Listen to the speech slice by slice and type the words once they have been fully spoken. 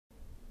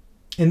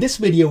In this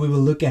video, we will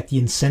look at the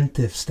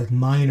incentives that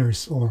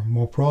miners, or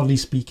more broadly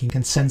speaking,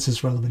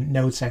 consensus-relevant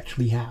nodes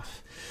actually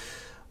have.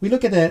 We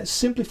look at a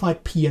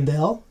simplified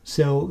P&L,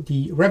 so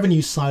the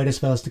revenue side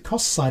as well as the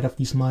cost side of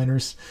these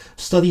miners,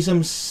 study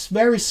some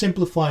very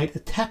simplified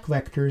attack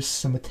vectors,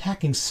 some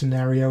attacking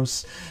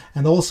scenarios,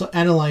 and also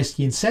analyze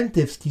the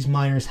incentives these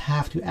miners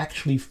have to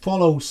actually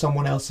follow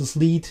someone else's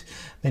lead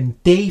when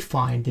they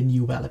find a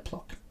new valid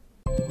block.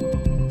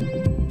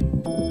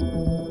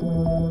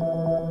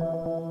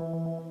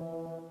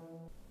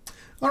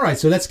 Alright,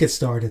 so let's get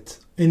started.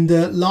 In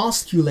the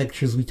last few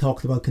lectures we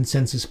talked about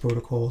consensus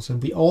protocols,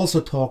 and we also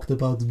talked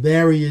about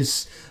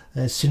various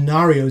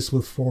scenarios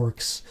with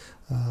forks.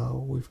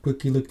 We've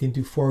quickly looked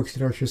into forks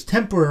that are just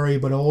temporary,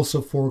 but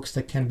also forks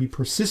that can be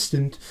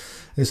persistent,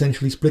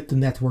 essentially split the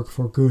network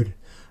for good.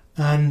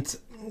 And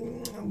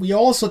we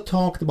also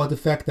talked about the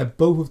fact that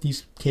both of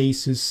these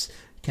cases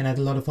can add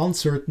a lot of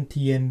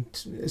uncertainty and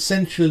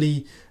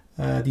essentially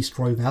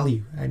destroy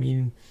value. I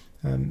mean,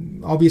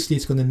 obviously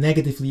it's going to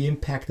negatively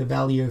impact the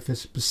value of a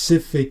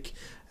specific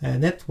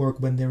network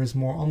when there is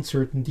more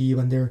uncertainty,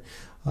 when there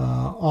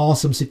are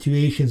some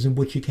situations in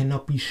which you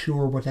cannot be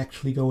sure what's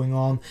actually going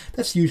on.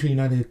 That's usually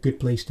not a good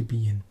place to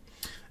be in.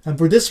 And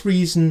for this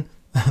reason,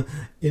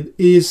 it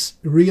is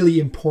really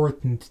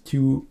important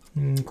to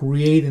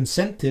create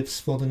incentives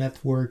for the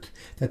network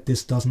that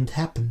this doesn't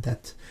happen,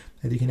 that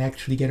you can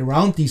actually get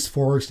around these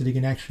forks, that you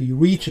can actually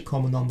reach a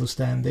common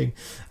understanding.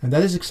 And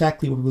that is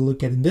exactly what we'll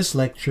look at in this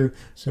lecture.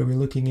 So we're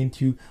looking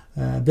into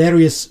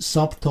various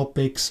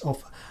subtopics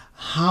of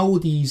how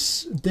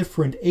these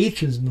different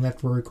agents in the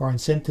network are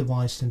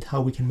incentivized and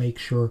how we can make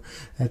sure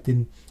that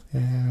in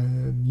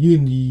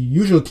the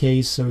usual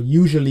case, so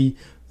usually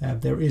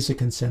there is a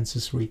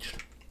consensus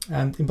reached.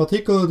 And in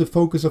particular, the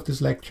focus of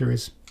this lecture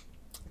is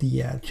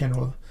the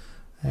general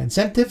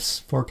incentives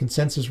for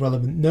consensus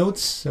relevant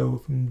nodes.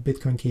 So in the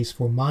Bitcoin case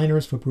for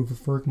miners, for proof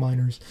of work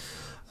miners,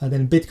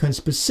 then Bitcoin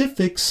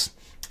specifics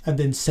and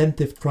the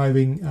incentive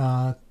driving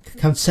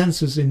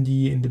consensus in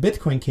the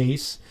Bitcoin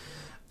case.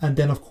 And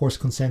then of course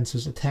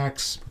consensus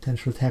attacks,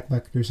 potential attack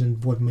vectors,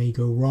 and what may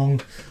go wrong.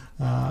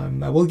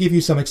 I will give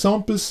you some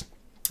examples.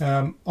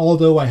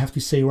 Although I have to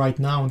say right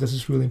now, and this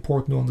is really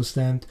important to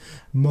understand,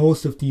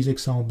 most of these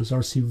examples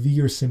are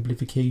severe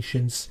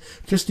simplifications,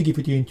 just to give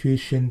you the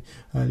intuition,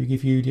 to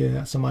give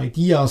you some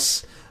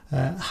ideas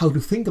how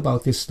to think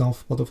about this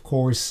stuff. But of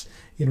course,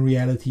 in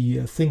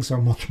reality, things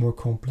are much more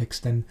complex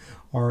than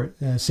our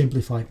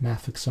simplified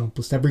math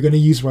examples that we're going to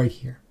use right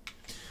here.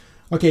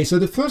 Okay, so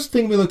the first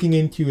thing we're looking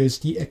into is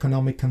the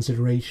economic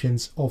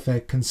considerations of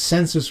a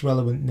consensus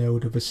relevant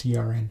node of a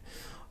CRN.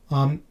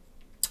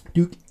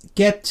 To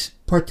get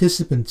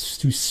participants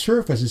to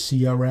serve as a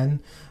CRN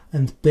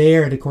and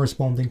bear the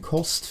corresponding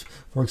cost,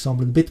 for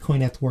example, in the Bitcoin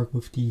network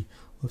with the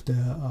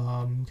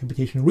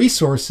computational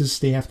resources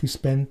they have to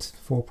spend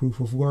for proof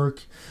of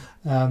work,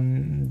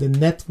 the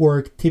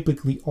network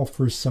typically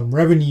offers some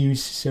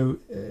revenues, so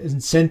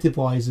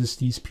incentivizes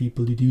these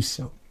people to do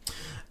so.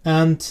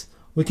 And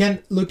we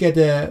can look at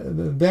a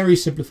very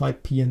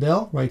simplified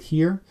P&L right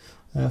here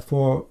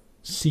for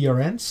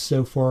CRNs,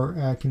 so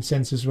for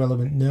consensus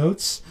relevant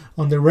nodes.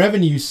 On the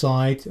revenue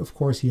side, of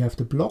course, you have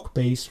the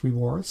block-based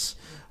rewards.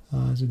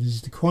 So this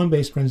is the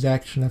coin-based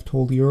transaction I've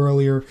told you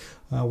earlier,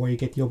 where you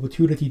get the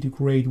opportunity to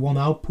create one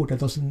output that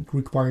doesn't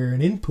require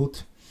an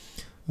input.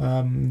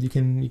 You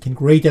can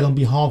create that on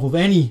behalf of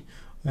any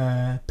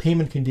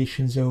payment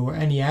conditions or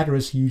any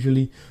address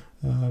usually.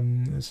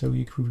 So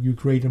you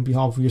create on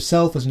behalf of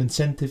yourself as an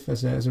incentive,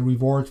 as a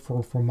reward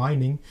for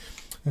mining.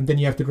 And then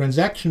you have the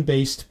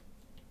transaction-based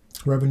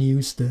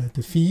revenues,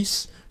 the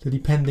fees. So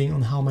depending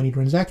on how many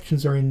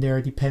transactions are in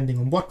there, depending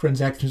on what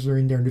transactions are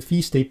in there and the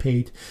fees they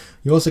paid,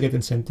 you also get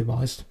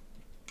incentivized.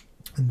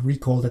 And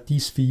recall that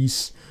these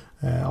fees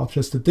are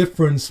just the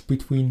difference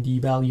between the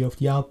value of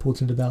the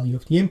outputs and the value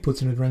of the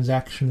inputs in a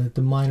transaction, that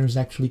the miners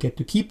actually get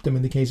to keep them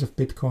in the case of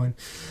Bitcoin.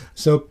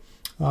 So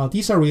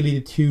these are really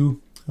the two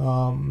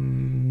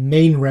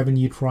main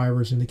revenue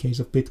drivers in the case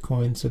of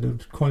Bitcoin. So the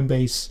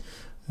Coinbase,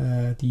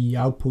 the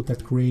output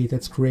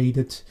that's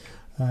created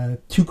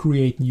to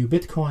create new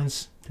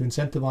Bitcoins, to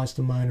incentivize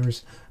the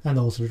miners, and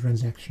also the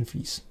transaction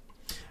fees.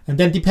 And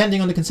then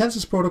depending on the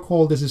consensus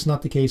protocol, this is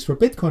not the case for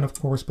Bitcoin, of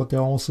course, but there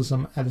are also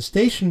some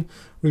attestation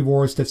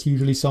rewards. That's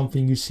usually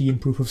something you see in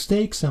proof of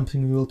stake,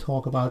 something we will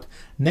talk about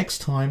next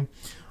time.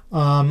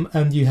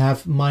 And you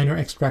have miner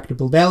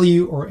extractable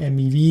value, or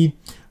MEV.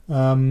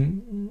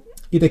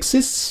 It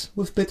exists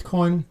with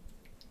Bitcoin,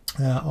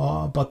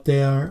 but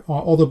there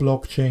are other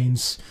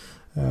blockchains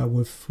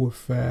with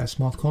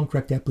smart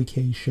contract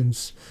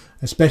applications,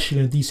 especially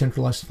in a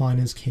decentralized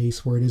finance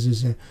case where this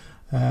is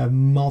a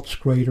much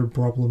greater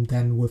problem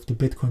than with the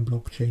Bitcoin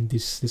blockchain,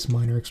 this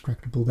miner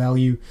extractable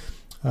value.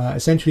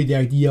 Essentially the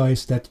idea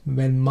is that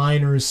when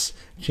miners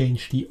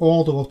change the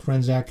order of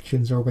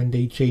transactions, or when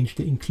they change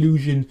the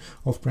inclusion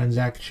of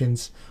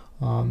transactions,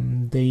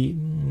 they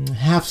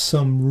have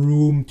some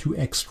room to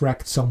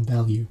extract some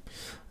value.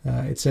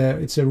 It's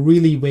a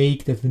really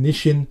vague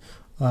definition.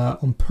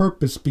 on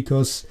purpose,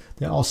 because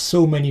there are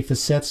so many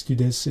facets to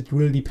this. It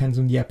really depends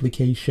on the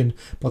application,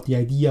 but the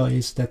idea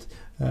is that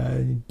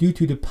due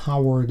to the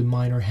power the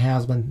miner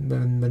has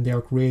when they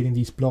are creating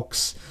these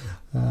blocks,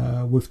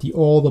 with the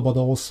order, but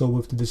also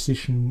with the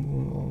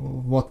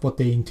decision what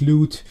they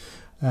include,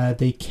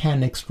 they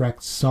can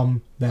extract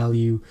some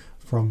value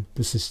from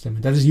the system.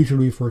 And that is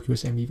usually referred to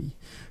as MEV.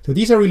 So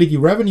these are really the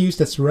revenues.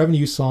 That's the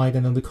revenue side.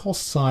 And on the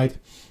cost side,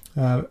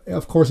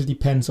 of course, it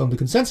depends on the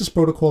consensus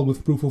protocol.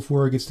 With proof of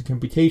work, it's the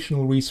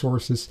computational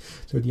resources,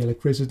 so the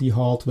electricity,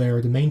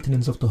 hardware, the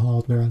maintenance of the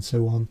hardware, and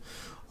so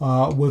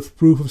on. With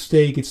proof of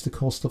stake, it's the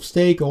cost of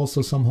stake,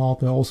 also some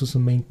hardware, also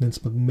some maintenance,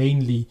 but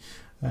mainly,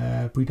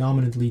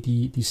 predominantly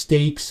the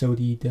stake, so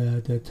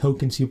the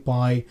tokens you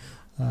buy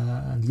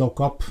and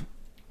lock up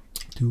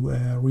to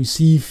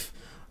receive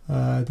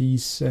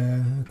these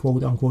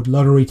quote-unquote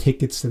lottery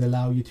tickets that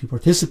allow you to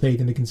participate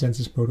in the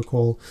consensus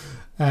protocol.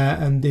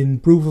 And in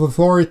proof of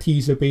authority,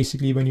 so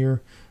basically when you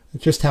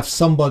just have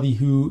somebody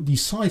who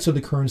decides on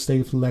the current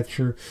state of the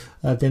ledger,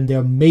 then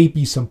there may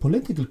be some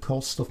political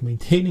cost of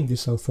maintaining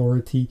this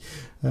authority.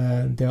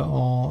 There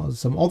are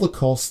some other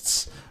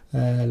costs,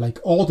 like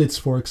audits,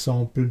 for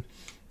example,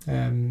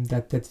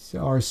 that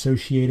are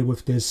associated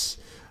with this.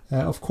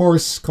 Of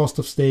course, cost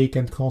of stake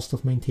and cost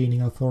of maintaining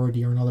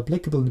authority are not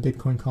applicable in the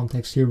Bitcoin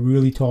context. Here, we're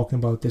really talking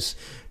about these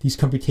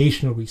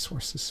computational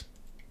resources.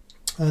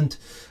 And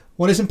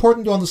what is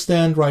important to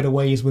understand right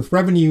away is with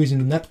revenues in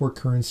the network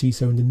currency,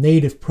 so in the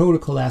native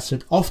protocol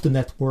asset of the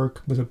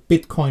network, with a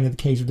Bitcoin in the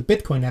case of the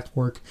Bitcoin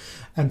network,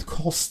 and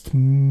cost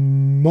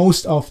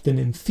most often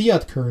in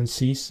fiat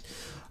currencies,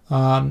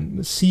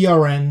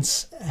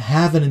 CRNs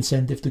have an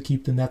incentive to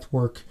keep the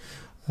network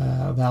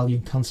value,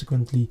 and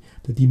consequently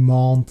the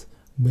demand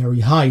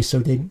very high. So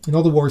they, in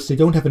other words, they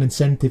don't have an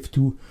incentive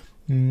to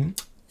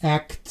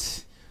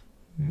act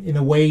in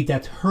a way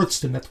that hurts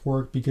the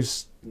network,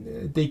 because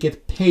they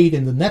get paid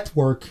in the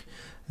network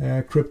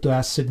crypto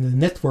asset, in the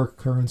network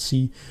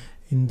currency,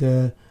 in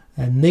the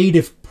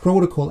native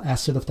protocol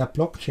asset of that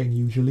blockchain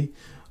usually,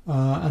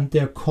 and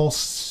their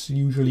costs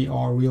usually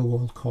are real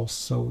world costs.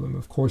 So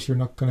of course you're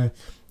not going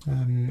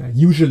to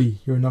usually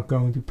you're not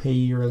going to pay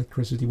your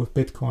electricity with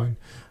Bitcoin,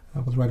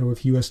 but rather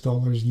with US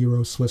dollars,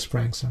 euros, Swiss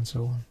francs, and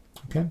so on.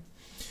 Okay,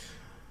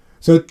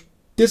 so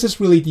this is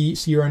really the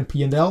CRN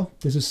P&L.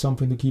 This is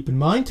something to keep in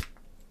mind.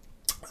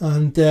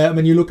 And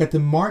when you look at the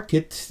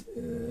market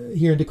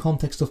here in the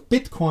context of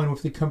Bitcoin,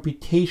 with the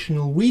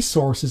computational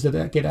resources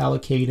that get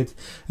allocated,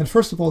 and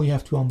first of all you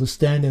have to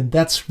understand, and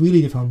that's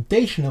really the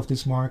foundation of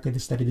this market,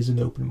 is that it is an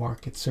open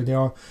market. So there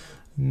are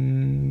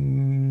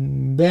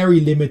very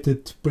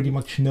limited, pretty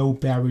much no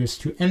barriers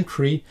to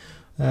entry.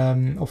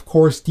 Of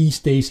course, these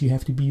days you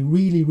have to be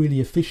really, really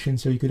efficient.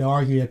 So you could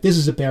argue that this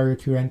is a barrier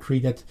to entry,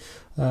 that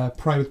a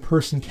private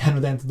person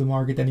cannot enter the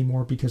market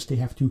anymore because they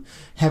have to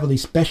heavily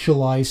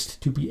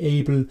specialized to be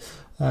able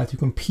to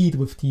compete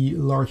with the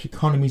large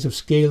economies of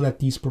scale that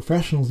these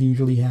professionals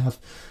usually have.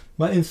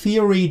 But in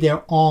theory,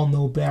 there are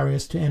no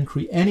barriers to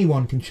entry.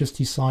 Anyone can just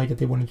decide that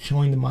they want to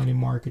join the mining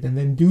market and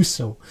then do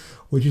so,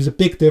 which is a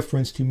big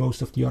difference to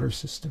most of the other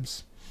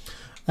systems.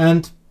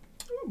 And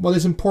what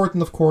is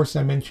important, of course,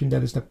 I mentioned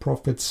that, is that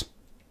profits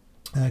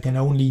can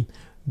only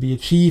be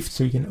achieved.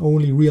 So you can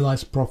only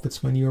realize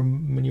profits when you're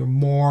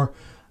more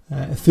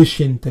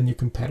efficient than your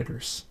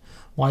competitors.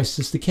 Why is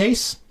this the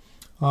case?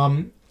 I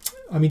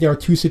mean, there are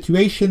two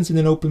situations in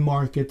an open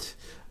market,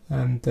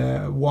 and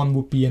one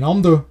would be an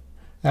under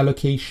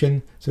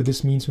allocation. So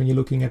this means when you're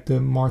looking at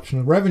the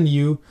marginal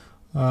revenue,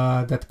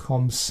 that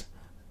comes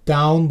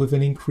down with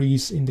an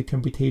increase in the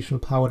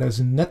computational power that is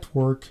in the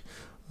network.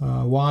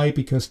 Why?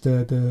 Because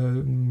the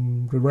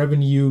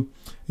revenue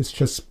is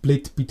just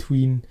split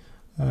between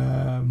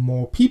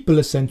more people,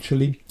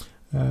 essentially.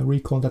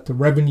 Recall that the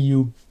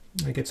revenue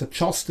gets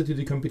adjusted to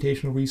the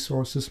computational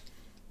resources.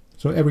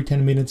 So every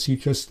 10 minutes you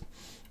just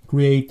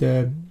create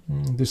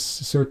this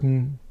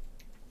certain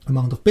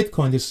amount of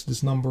Bitcoin,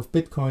 this number of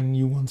Bitcoin,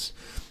 new ones.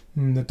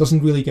 That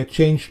doesn't really get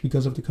changed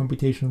because of the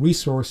computational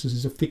resources.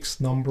 It's a fixed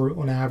number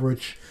on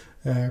average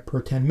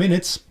per 10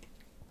 minutes.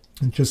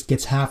 It just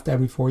gets halved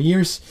every 4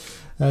 years.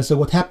 So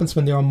what happens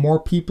when there are more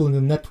people in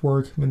the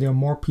network, when there are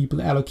more people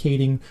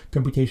allocating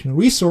computational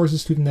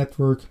resources to the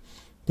network,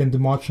 then the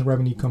marginal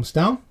revenue comes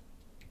down.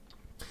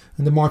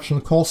 And the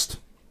marginal cost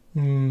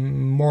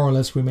more or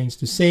less remains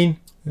the same,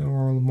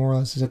 or more or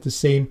less is at the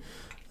same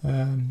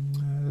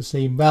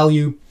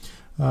value.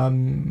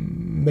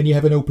 When you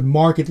have an open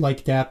market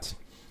like that,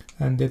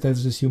 and that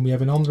does assume we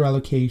have an under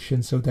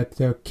allocation, so that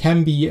there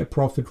can be a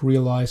profit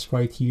realized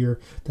right here,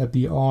 that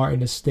we are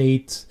in a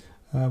state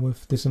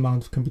with this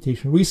amount of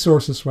computational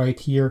resources right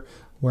here,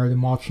 where the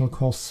marginal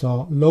costs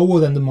are lower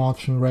than the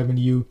marginal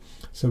revenue.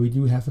 So we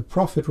do have a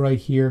profit right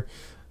here,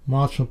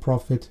 marginal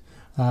profit.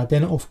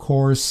 Then of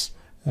course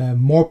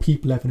more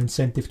people have an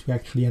incentive to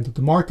actually enter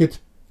the market.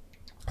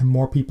 and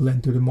more people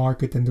enter the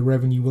market, then the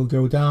revenue will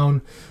go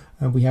down.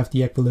 And we have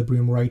the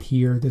equilibrium right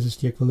here. This is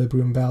the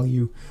equilibrium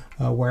value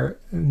where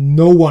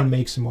no one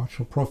makes a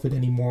marginal profit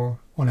anymore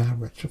on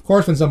average. Of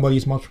course, when somebody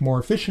is much more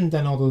efficient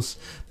than others,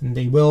 then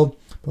they will.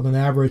 But on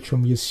average,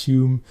 when we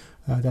assume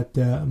that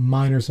the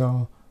miners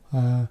are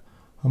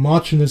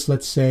homogeneous,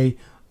 let's say,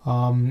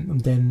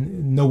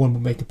 then no one will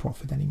make a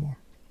profit anymore.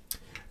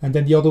 And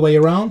then the other way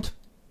around,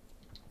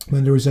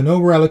 when there is an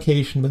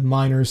over-allocation, when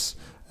miners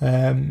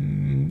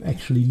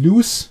actually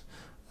lose,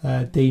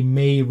 they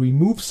may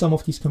remove some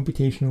of these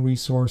computational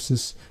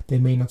resources. They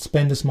may not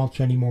spend as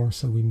much anymore,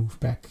 so we move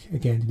back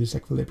again to this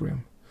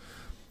equilibrium.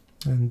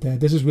 And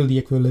this is really the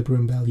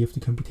equilibrium value of the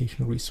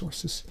computational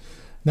resources.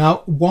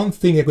 Now, one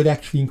thing that would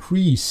actually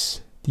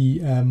increase the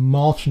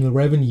marginal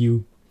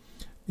revenue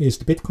is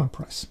the Bitcoin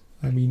price.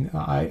 I mean,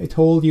 I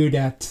told you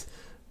that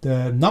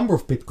the number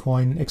of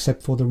Bitcoin,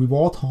 except for the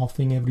reward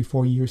halving every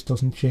 4 years,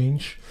 doesn't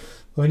change.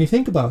 But when you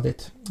think about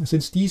it,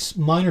 since these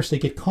miners, they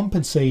get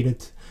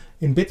compensated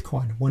in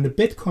Bitcoin. When the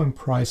Bitcoin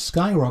price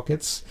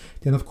skyrockets,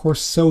 then of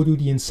course so do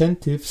the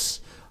incentives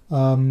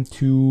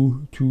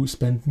to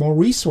spend more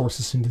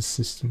resources in this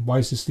system. Why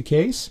is this the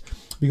case?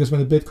 Because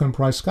when the Bitcoin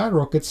price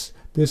skyrockets,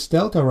 this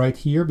delta right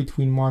here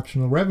between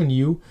marginal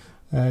revenue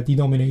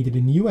denominated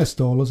in US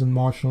dollars and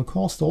marginal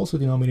cost also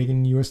denominated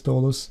in US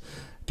dollars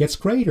gets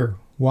greater.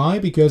 Why?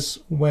 Because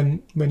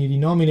when you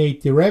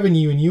denominate the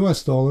revenue in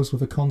US dollars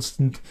with a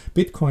constant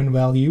Bitcoin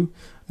value,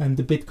 and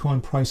the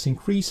Bitcoin price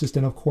increases,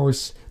 then of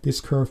course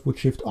this curve would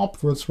shift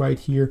upwards right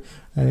here,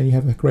 and then you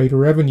have a greater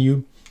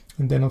revenue.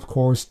 And then of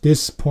course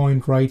this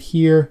point right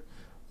here,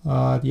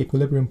 the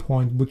equilibrium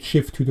point, would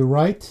shift to the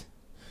right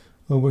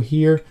over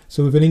here.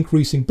 So with an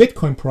increasing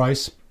Bitcoin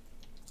price,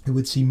 you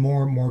would see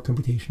more and more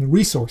computational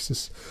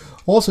resources.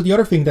 Also, the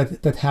other thing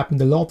that happened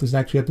a lot is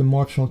actually that the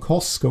marginal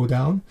costs go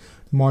down,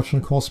 the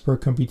marginal cost per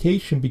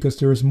computation, because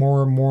there is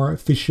more and more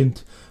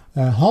efficient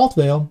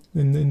hardware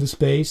in the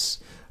space.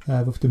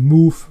 With the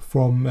move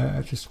from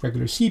just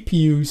regular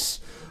CPUs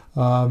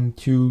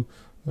to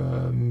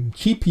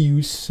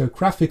GPUs, so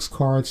graphics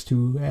cards,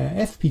 to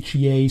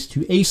FPGAs,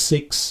 to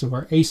ASICs,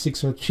 or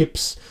ASICs are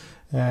chips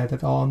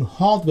that are on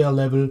hardware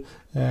level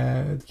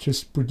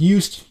just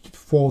produced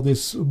for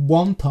this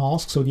one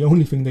task. So the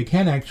only thing they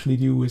can actually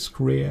do is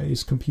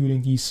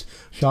computing these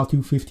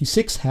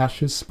SHA-256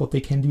 hashes, but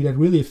they can do that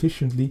really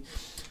efficiently.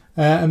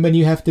 And when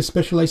you have the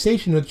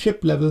specialization at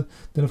chip level,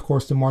 then of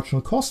course the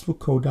marginal cost will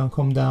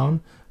come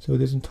down. So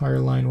this entire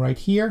line right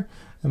here.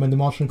 And when the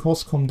marginal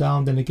costs come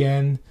down, then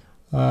again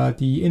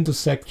the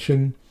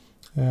intersection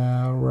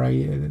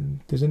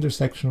this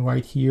intersection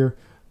right here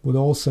would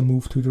also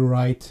move to the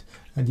right,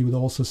 and you would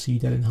also see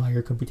that in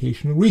higher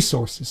computational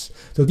resources.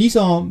 So these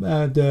are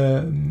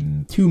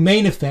the two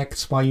main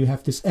effects why you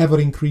have this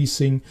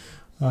ever-increasing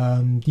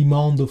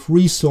demand of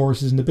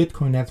resources in the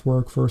Bitcoin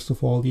network. First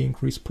of all, the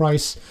increased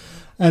price,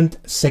 and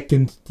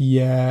second, the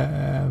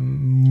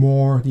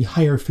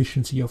higher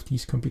efficiency of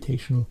these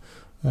computational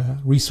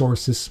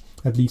resources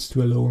that leads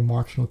to a lower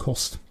marginal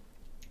cost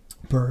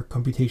per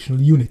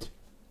computational unit.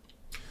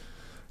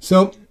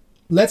 So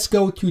let's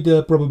go to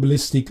the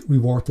probabilistic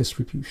reward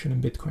distribution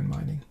in Bitcoin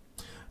mining.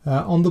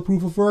 On the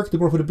proof of work, the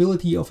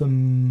profitability of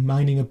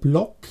mining a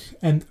block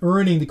and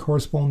earning the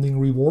corresponding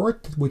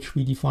reward, which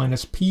we define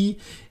as P,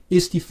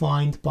 is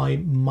defined by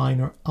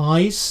miner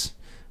I's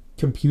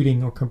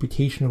computing or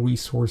computational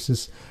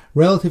resources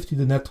relative to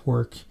the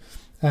network.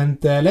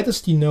 And let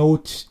us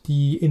denote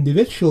the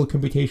individual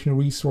computational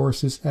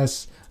resources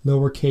as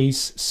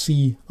lowercase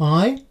ci,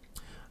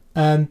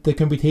 and the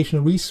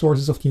computational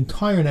resources of the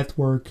entire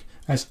network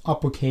as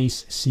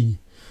uppercase C.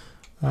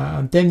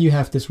 And then you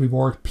have this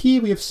reward P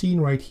we have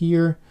seen right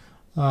here,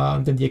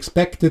 and then the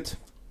expected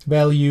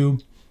value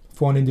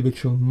for an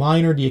individual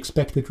miner. The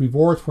expected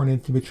reward for an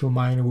individual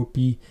miner would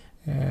be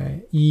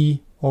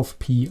E of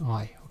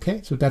PI.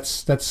 Okay, so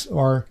that's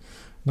our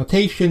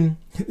notation.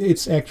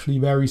 It's actually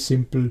very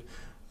simple,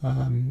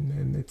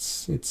 and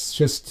it's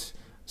just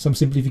some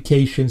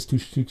simplifications to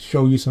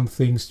show you some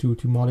things to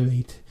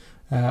motivate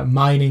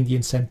mining, the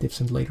incentives,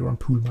 and later on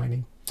pool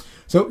mining.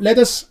 So let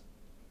us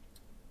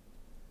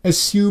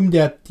assume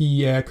that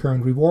the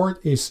current reward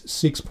is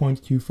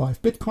 6.25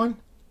 Bitcoin.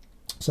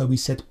 So we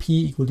set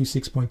P equal to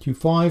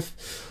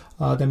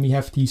 6.25. Then we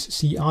have these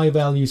CI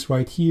values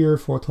right here.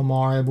 For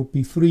Tamara it would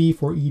be 3,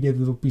 for Edith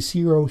it would be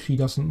 0, she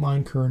doesn't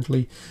mine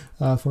currently.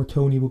 For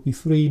Tony it would be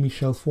 3,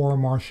 Michelle 4,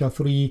 Marcia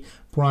 3,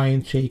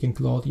 Brian, Jake and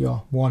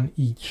Claudia 1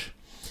 each.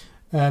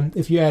 And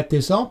if you add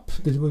this up,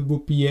 this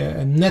would be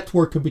a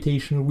network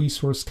computational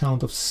resource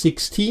count of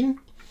 16.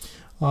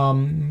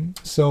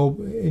 So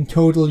in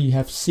total you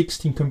have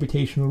 16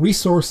 computational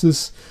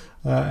resources,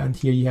 and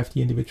here you have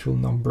the individual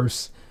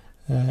numbers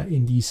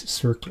in these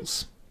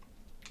circles.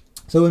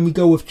 So when we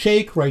go with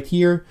Jake right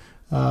here,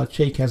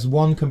 Jake has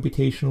 1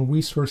 computational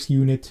resource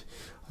unit.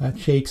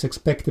 Jake's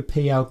expected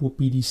payout would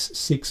be these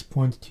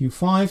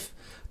 6.25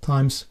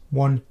 times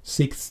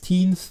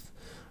 1/16,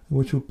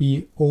 which would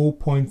be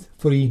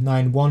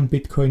 0.391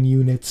 Bitcoin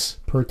units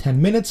per 10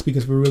 minutes,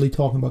 because we're really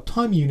talking about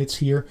time units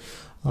here.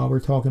 we're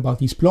talking about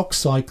these block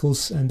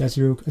cycles, and as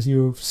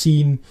you've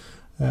seen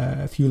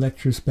a few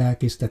lectures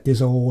back, is that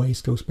this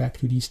always goes back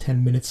to these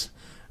 10 minutes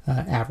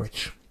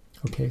average.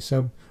 Okay,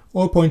 so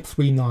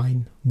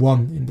 0.391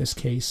 in this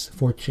case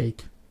for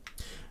Jake.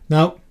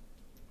 Now,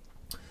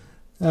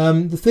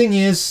 the thing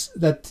is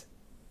that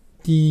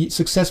the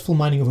successful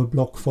mining of a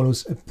block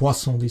follows a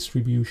Poisson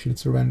distribution.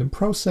 It's a random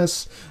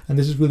process, and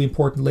this is really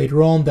important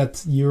later on,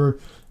 that your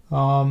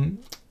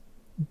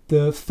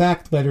the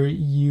fact whether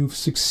you've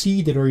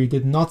succeeded or you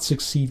did not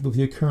succeed with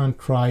your current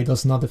try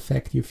does not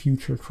affect your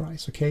future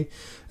tries. Okay,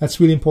 that's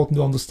really important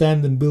to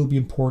understand and will be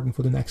important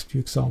for the next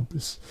few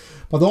examples.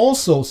 But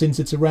also, since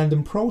it's a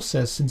random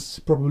process, since it's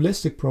a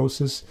probabilistic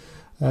process,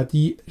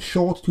 the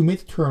short to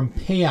mid-term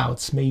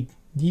payouts may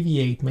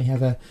deviate, may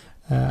have a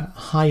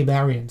high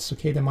variance.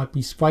 Okay, there might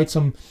be quite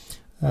some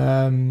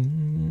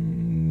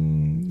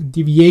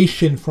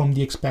deviation from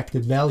the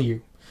expected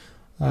value.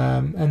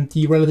 And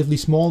the relatively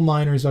small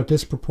miners are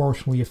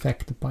disproportionately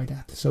affected by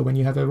that. So when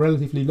you have a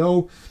relatively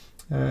low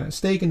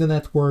stake in the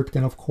network,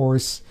 then of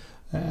course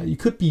you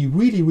could be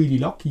really, really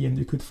lucky and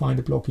you could find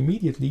a block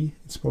immediately.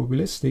 It's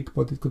probabilistic,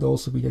 but it could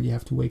also be that you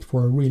have to wait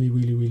for a really,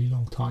 really, really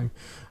long time.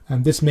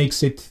 And this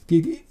makes it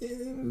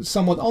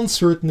somewhat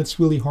uncertain. It's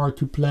really hard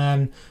to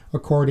plan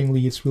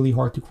accordingly. It's really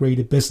hard to create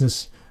a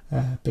business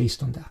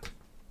based on that.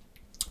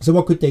 So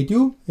what could they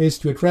do is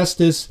to address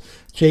this.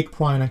 Jake,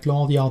 Brian, and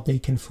Claudia, they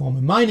can form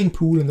a mining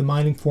pool, and the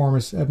mining pool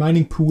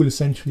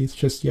essentially is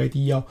just the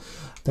idea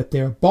that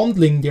they're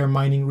bundling their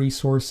mining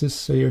resources.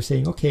 So you're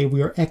saying, okay,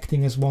 we are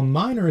acting as one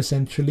miner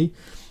essentially,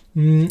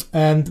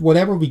 and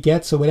whatever we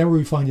get, so whenever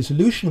we find a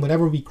solution,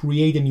 whenever we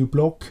create a new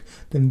block,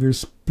 then we're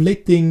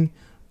splitting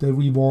the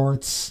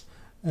rewards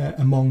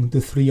among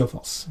the three of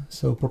us.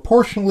 So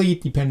proportionally,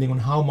 depending on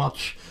how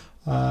much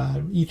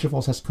each of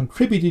us has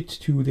contributed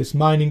to this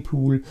mining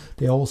pool,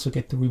 they also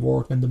get the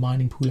reward when the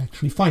mining pool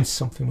actually finds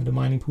something, when the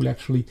mining pool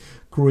actually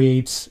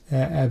creates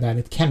a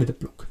valid candidate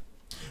block.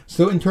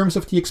 So in terms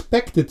of the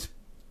expected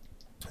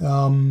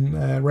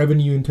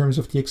revenue, in terms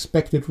of the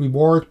expected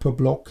reward per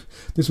block,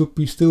 this would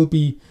still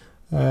be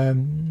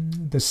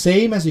the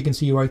same as you can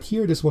see right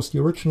here. This was the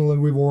original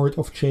reward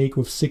of Jake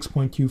with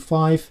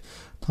 6.25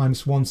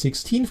 times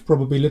 1/16th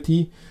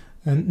probability.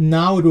 And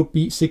now it would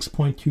be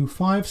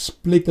 6.25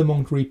 split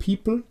among 3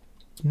 people.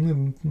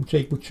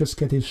 Jake would just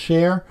get his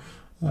share.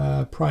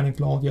 Brian and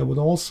Claudia would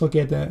also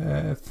get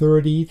a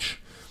third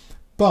each.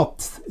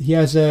 But he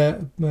has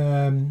an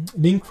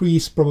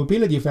increased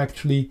probability of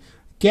actually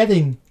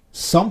getting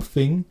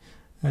something,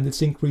 and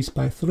it's increased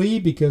by 3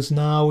 because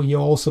now he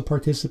also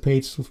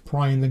participates with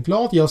Brian and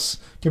Claudia's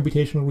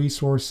computational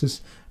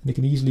resources. And it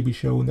can easily be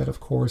shown that, of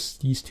course,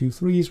 these 2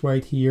 3s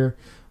right here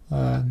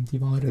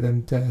divided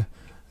and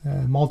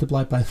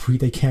multiplied by 3,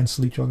 they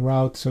cancel each other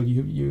out. So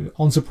you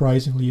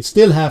unsurprisingly, you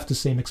still have the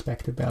same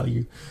expected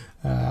value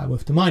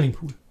with the mining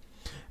pool.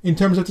 In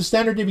terms of the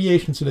standard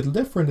deviation, it's a little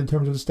different. In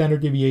terms of the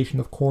standard deviation,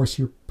 of course,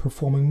 you're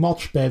performing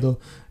much better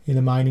in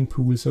a mining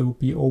pool. So it would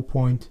be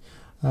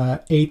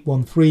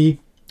 0.813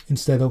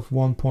 instead of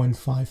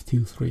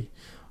 1.523.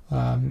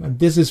 And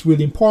this is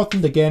really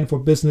important. Again, for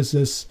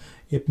businesses,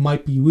 it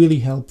might be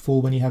really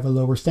helpful when you have a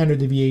lower standard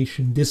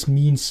deviation. This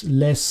means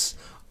less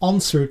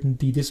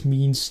uncertainty. This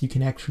means you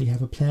can actually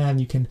have a plan.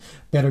 You can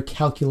better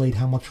calculate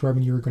how much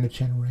revenue you're going to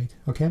generate.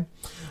 Okay.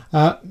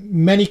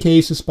 Many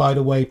cases, by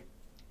the way,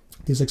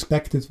 this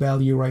expected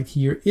value right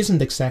here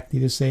isn't exactly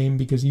the same,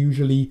 because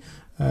usually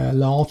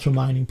larger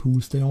mining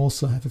pools, they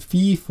also have a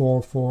fee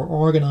for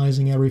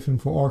organizing everything,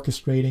 for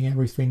orchestrating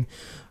everything,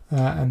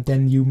 and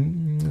then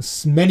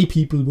many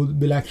people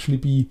will actually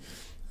be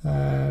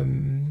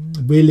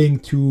willing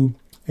to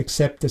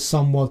accept a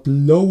somewhat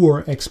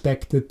lower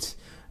expected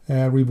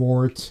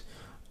reward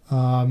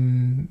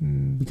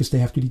because they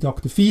have to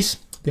deduct the fees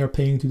they're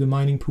paying to the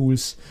mining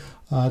pools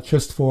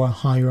just for a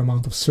higher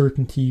amount of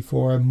certainty,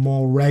 for a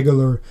more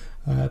regular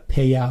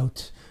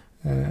payout,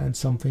 and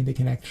something they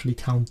can actually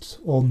count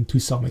on to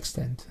some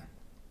extent.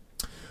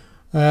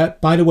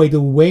 By the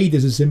way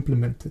this is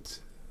implemented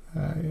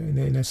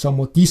in a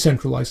somewhat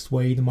decentralized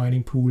way, the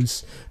mining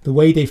pools, the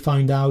way they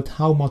find out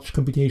how much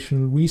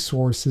computational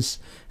resources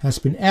has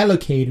been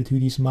allocated to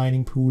these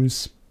mining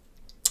pools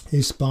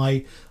is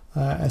by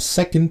a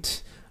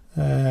second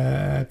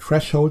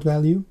threshold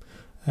value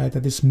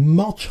that is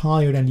much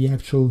higher than the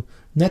actual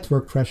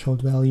network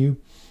threshold value.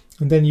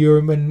 And then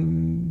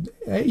when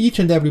each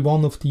and every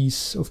one of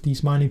these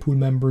mining pool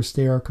members,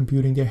 they are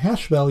computing their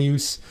hash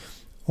values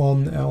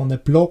on a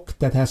block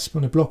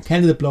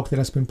candidate block that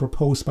has been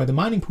proposed by the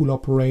mining pool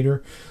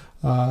operator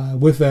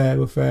with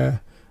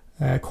a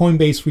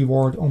Coinbase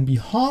reward on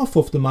behalf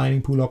of the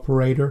mining pool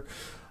operator.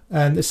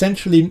 And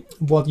essentially,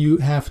 what you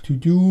have to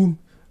do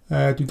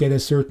to get a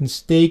certain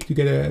stake, to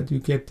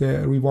get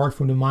a reward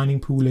from the mining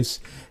pool, is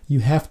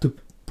you have to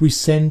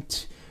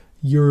present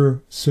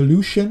your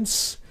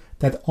solutions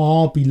that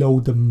are below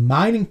the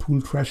mining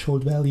pool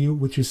threshold value,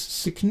 which is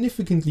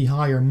significantly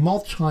higher,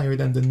 much higher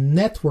than the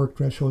network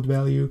threshold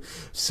value.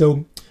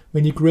 So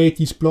when you create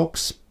these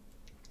blocks,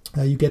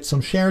 you get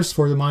some shares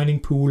for the mining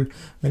pool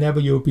whenever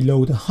you're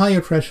below the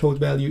higher threshold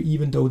value,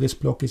 even though this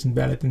block isn't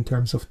valid in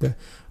terms of the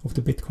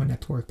Bitcoin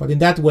network. But in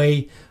that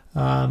way,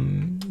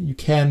 you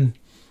can,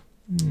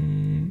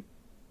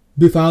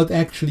 without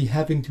actually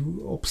having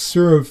to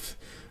observe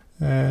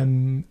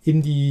in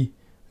the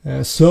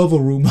server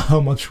room how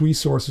much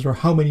resources or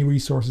how many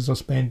resources are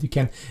spent, you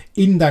can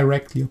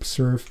indirectly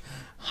observe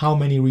how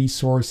many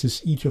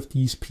resources each of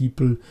these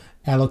people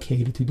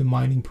allocated to the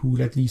mining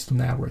pool, at least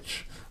on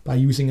average, by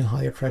using a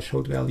higher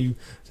threshold value.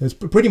 So it's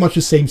pretty much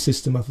the same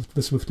system with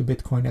the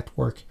Bitcoin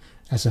network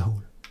as a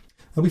whole.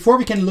 Now, before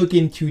we can look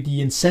into the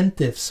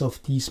incentives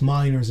of these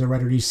miners, or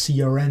rather these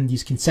CRN,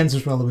 these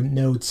consensus relevant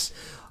nodes,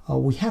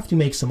 we have to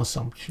make some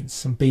assumptions,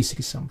 some basic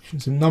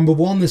assumptions. And number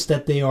one is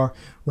that they are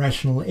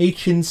rational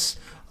agents.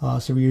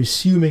 So we're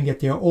assuming that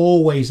they're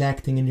always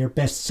acting in their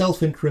best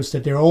self-interest,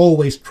 that they're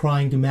always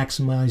trying to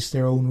maximize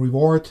their own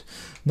reward.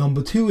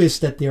 Number two is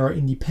that they are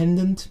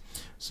independent.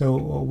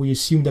 So we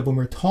assume that when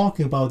we're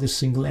talking about a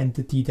single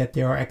entity, that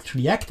they are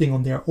actually acting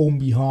on their own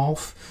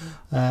behalf,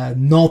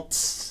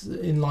 not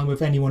in line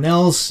with anyone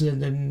else.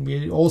 And then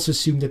we also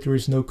assume that there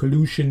is no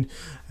collusion.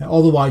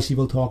 Otherwise, we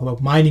will talk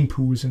about mining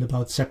pools and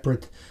about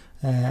separate,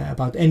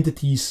 about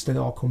entities that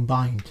are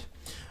combined.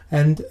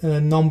 And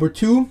number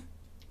two,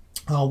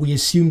 we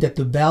assume that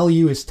the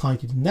value is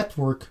tied to the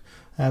network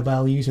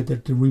value, so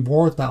that the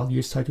reward value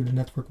is tied to the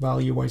network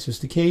value. Why is this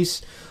the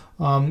case?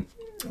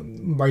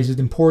 Why is it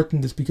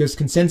important? It's because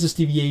consensus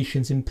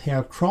deviations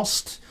impair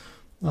trust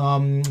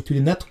to the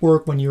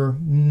network. When you're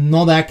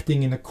not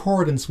acting in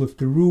accordance with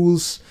the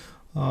rules,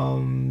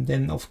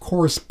 then of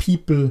course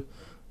people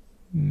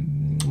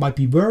might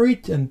be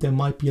worried, and there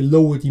might be a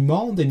lower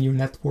demand in your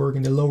network,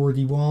 and the lower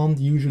demand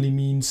usually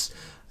means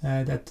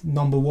that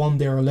number one,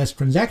 there are less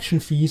transaction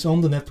fees on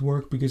the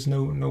network because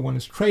no one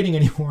is trading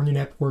anymore on the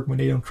network when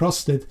they don't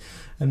trust it.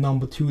 And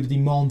number two, the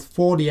demand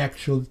for the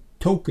actual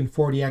token,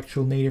 for the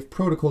actual native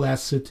protocol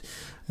asset,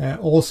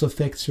 also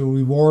affects your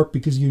reward,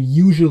 because you're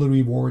usually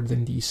rewarded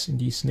in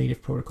these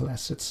native protocol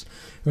assets.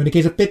 In the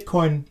case of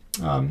Bitcoin,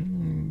 I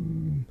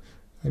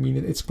mean,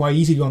 it's quite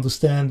easy to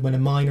understand. When a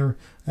miner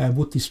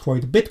would destroy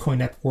the Bitcoin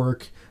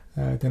network,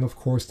 then of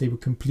course they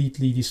would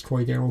completely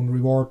destroy their own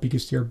reward,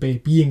 because they're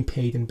being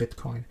paid in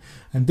Bitcoin.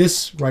 And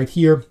this right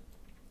here,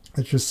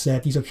 I just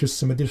said, these are just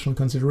some additional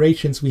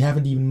considerations. We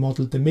haven't even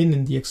modeled them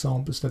in the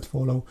examples that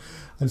follow.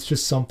 And it's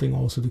just something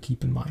also to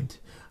keep in mind.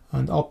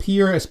 And up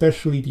here,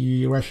 especially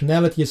the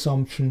rationality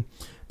assumption,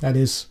 that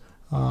is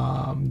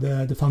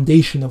the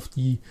foundation of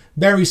the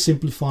very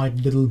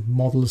simplified little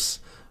models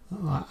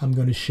I'm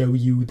going to show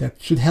you,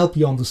 that should help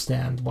you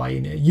understand why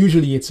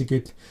usually it's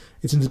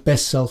in the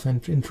best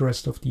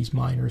self-interest of these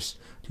miners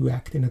to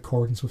act in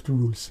accordance with the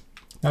rules.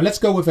 Now let's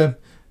go with a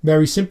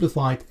very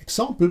simplified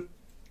example.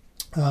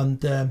 And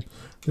the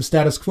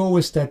status quo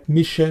is that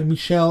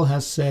Michel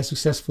has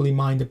successfully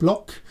mined a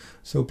block.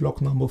 So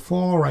block number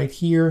 4 right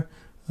here.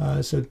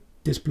 So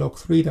this block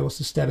 3, that was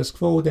the status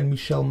quo. Then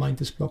Michel mined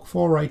this block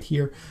 4 right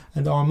here.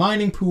 And our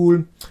mining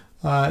pool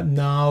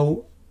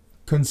now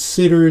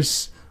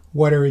considers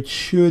whether it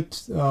should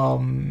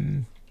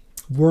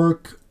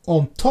work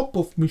on top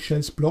of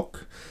Michel's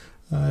block.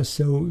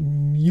 So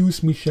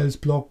use Michel's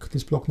block,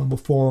 this block number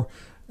 4,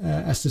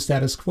 as the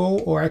status quo,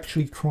 or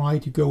actually try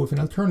to go with an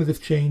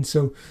alternative chain.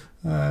 So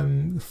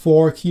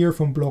fork here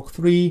from block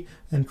 3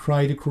 and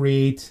try to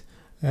create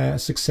a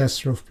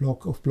successor of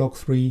block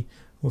 3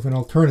 with an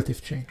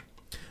alternative chain.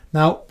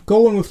 Now,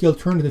 going with the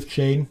alternative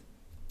chain,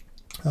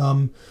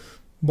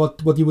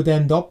 what you would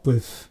end up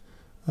with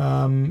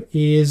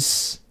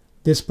is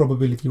this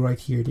probability right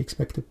here, the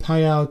expected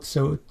payout.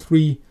 So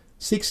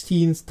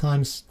 3/16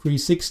 times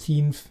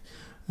 3/16,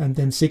 and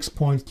then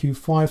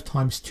 6.25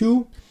 times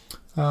 2.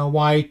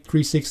 Why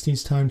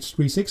 3/16 times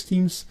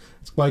 3/16?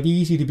 It's quite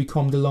easy to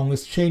become the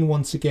longest chain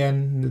once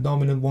again, the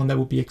dominant one that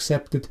would be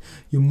accepted.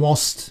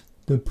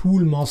 The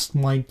pool must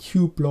mine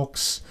 2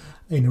 blocks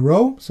in a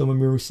row. So when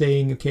we were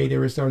saying, okay,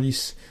 there are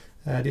these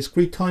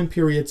discrete time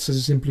periods as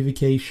a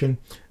simplification,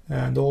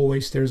 and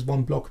always there's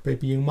 1 block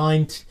being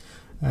mined.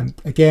 And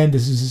again,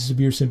 this is a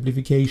severe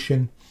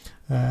simplification,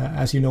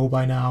 as you know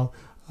by now.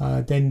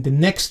 Then the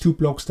next 2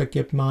 blocks that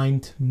get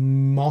mined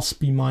must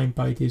be mined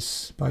by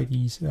this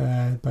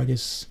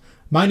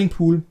mining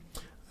pool.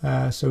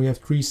 So we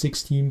have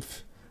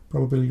 3/16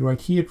 probability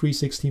right here,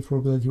 3/16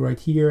 probability right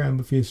here, and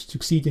if you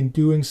succeed in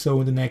doing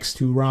so in the next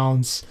 2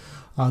 rounds,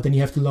 then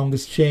you have the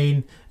longest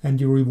chain, and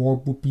your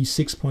reward would be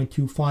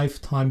 6.25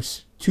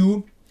 times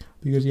 2,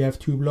 because you have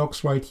 2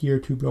 blocks right here,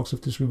 2 blocks of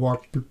this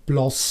reward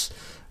plus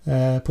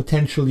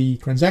potentially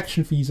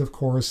transaction fees, of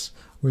course.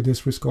 We're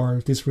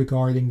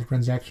disregarding the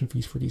transaction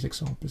fees for these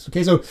examples.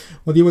 Okay, so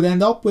what you would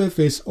end up with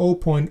is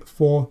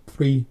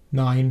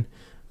 0.439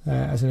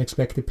 as an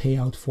expected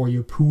payout for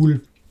your pool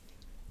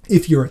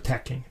if you're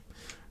attacking.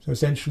 So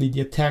essentially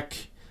the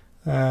attack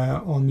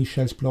on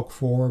Michel's block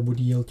 4 would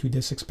yield to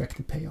this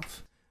expected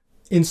payoff.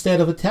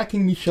 Instead of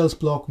attacking Michel's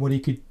block, what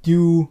you could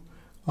do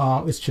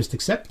is just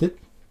accept it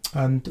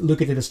and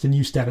look at it as the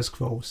new status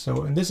quo.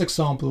 So in this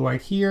example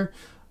right here,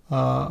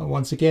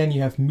 Once again,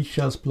 you have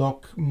Michel's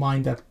block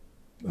mined at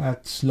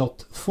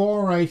slot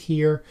 4 right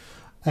here.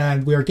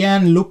 And we're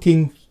again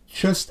looking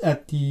just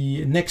at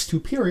the next 2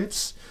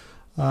 periods.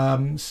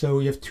 So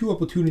you have 2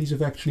 opportunities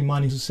of actually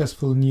mining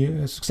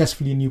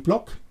successfully a new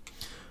block.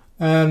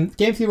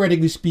 Game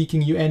theoretically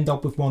speaking, you end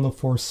up with one of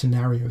 4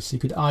 scenarios. You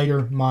could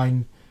either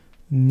mine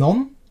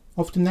none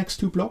of the next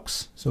 2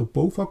 blocks, so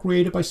both are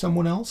created by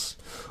someone else,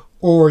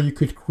 or you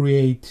could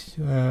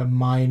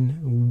mine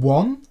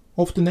one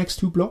of the next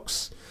 2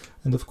 blocks.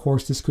 And of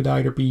course, this could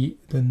either be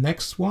the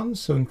next one,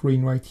 so in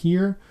green right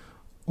here,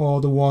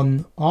 or the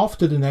one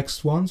after the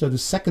next one, so the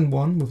second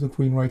one with the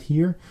green right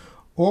here.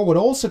 Or what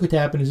also could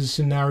happen is a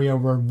scenario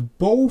where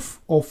both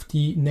of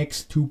the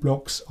next 2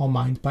 blocks are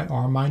mined by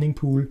our mining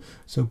pool.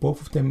 So both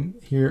of them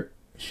here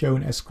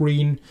shown as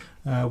green,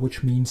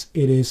 which means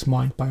it is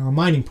mined by our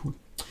mining pool.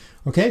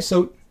 Okay,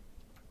 so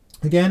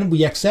again,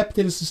 we accept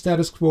it as the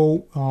status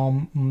quo.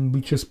 We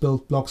just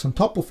build blocks on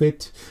top of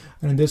it.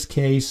 And in this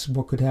case,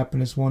 what could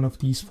happen is one of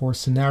these 4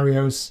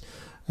 scenarios.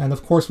 And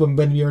of course, when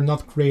we are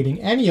not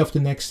creating any of the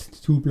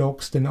next 2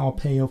 blocks, then our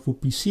payoff would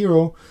be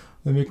 0.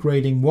 When we're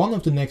creating one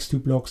of the next 2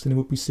 blocks, then it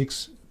would be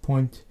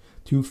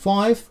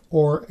 6.25,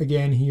 or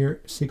again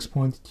here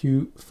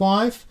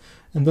 6.25.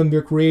 And when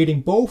we're creating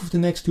both of the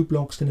next 2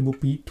 blocks, then it would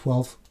be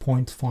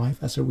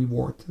 12.5 as a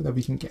reward that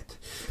we can get.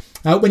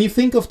 Now, when you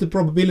think of the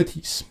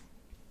probabilities,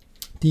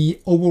 the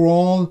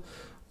overall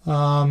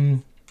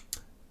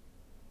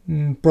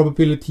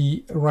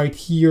probability right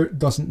here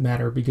doesn't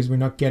matter, because we're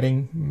not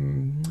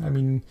getting, I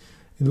mean,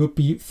 it would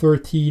be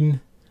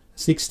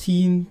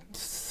 13/16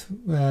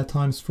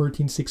 times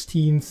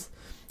 13/16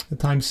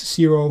 times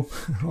 0.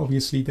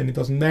 Obviously, then it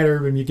doesn't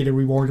matter. When you get a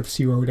reward of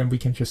 0, then we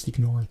can just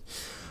ignore it.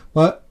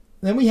 But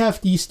then we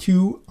have these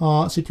 2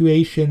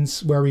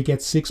 situations where we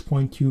get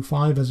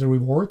 6.25 as a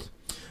reward.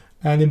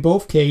 And in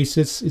both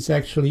cases, it's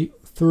actually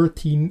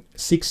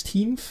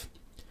 13/16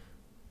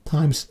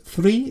 times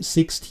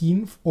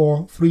 3/16,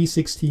 or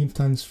 3/16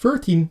 times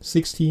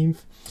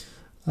 13/16.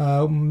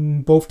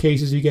 In both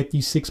cases, you get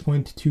these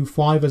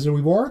 6.25 as a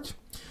reward.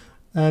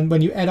 And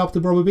when you add up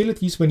the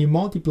probabilities, when you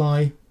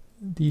multiply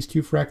these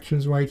 2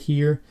 fractions right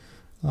here,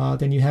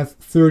 then you have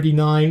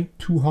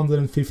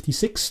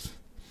 39/256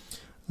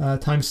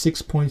 times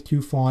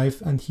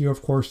 6.25, and here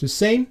of course the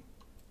same.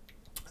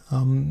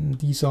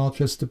 These are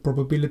just the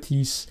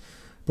probability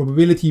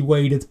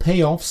weighted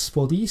payoffs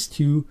for these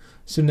 2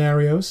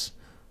 scenarios.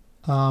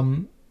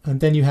 And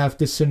then you have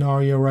this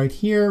scenario right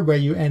here where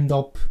you end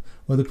up,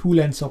 or the pool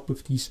ends up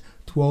with these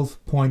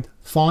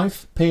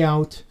 12.5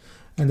 payout,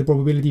 and the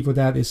probability for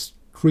that is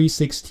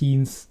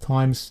 3/16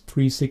 times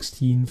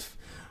 3/16,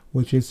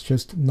 which is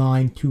just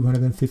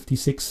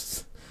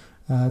 9/256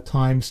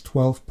 times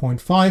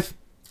 12.5,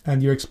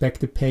 and your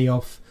expected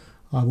payoff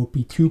would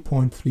be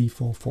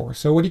 2.344.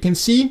 So what you can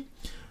see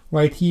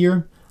right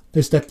here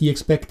is that the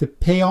expected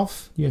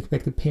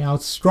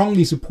payouts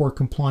strongly support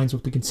compliance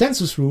with the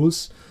consensus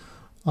rules.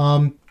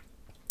 When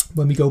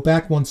we go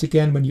back once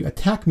again, when you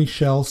attack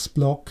Michel's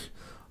block,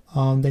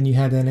 then you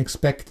had an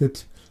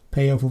expected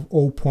payoff of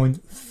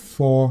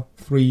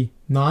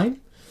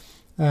 0.439,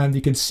 and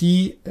you can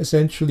see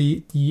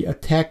essentially the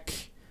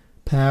attack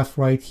path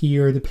right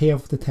here. The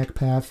payoff of the attack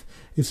path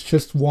is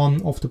just one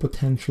of the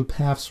potential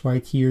paths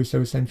right here.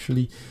 So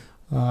essentially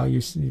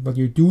what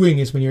you're doing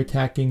is, when you're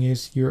attacking,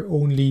 is you're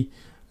only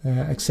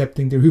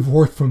accepting the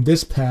reward from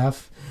this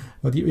path,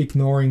 but you're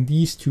ignoring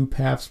these 2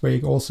 paths where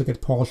you also get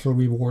partial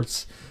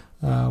rewards,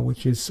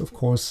 which is of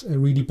course a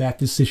really bad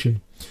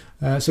decision.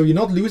 So you're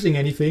not losing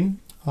anything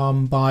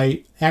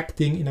by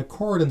acting in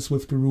accordance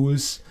with the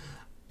rules.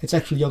 It's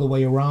actually the other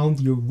way around.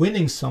 You're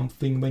winning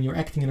something when you're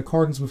acting in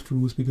accordance with the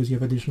rules, because you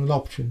have additional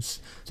options.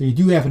 So you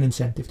do have an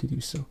incentive to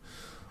do so.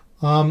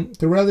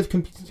 The relative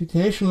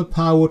computational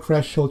power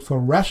threshold for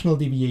rational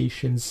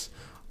deviations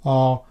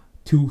are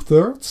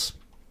 2/3.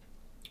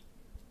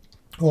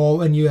 Or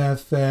when you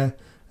have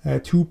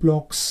 2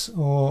 blocks,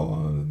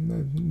 or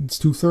it's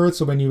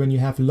 2/3. Or when you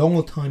have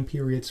longer time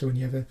periods, so when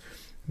you have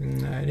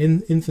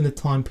an infinite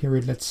time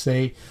period, let's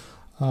say,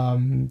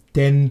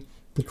 then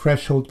the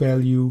threshold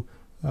value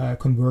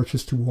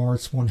converges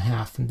towards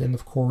 1/2. And then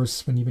of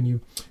course, when you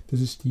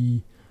this is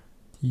the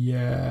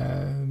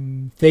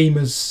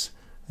famous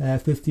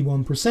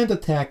 51%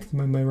 attack,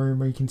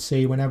 where you can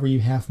say whenever you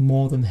have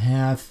more than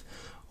half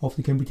of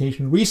the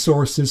computational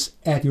resources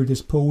at your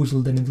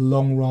disposal, then in the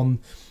long run,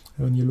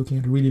 when you're looking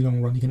at a really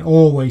long run, you can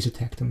always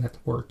attack the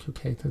network.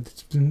 Okay,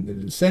 that's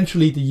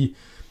essentially the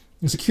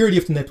security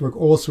of the network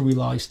also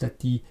relies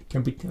that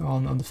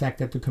on the fact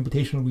that the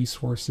computational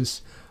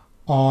resources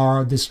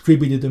are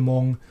distributed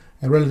among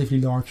a relatively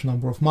large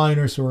number of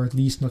miners, or at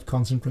least not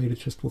concentrated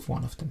just with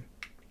one of them.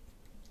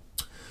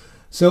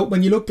 So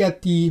when you look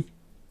at the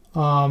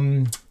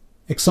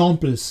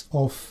examples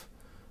of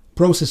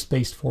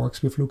process-based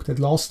forks we've looked at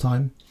last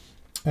time,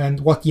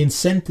 and what the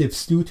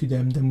incentives do to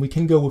them, then we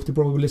can go with the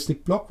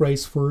probabilistic block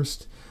race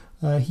first.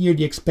 Here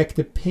the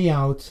expected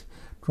payout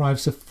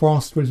drives a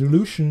fast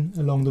resolution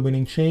along the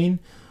winning chain.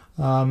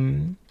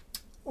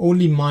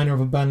 only miner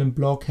of abandoned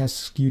block has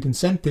skewed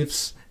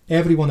incentives.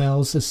 Everyone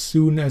else, as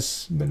soon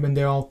as when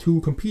there are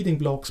two competing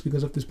blocks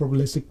because of this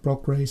probabilistic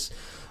block race,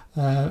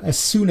 as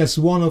soon as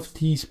one of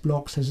these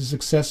blocks has a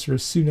successor,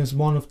 as soon as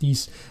one of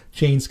these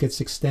chains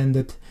gets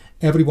extended,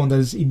 everyone that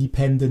is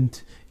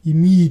independent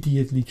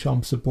immediately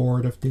jumps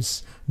aboard of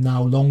this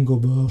now longer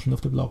version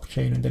of the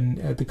blockchain, and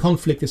then the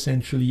conflict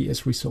essentially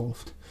is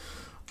resolved.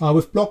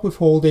 With block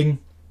withholding,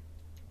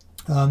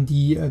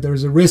 there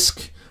is a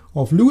risk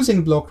of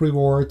losing block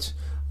reward,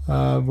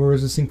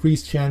 whereas there's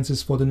increased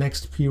chances for the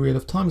next period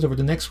of time, so for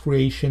the next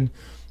creation.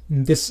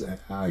 And this,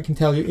 I can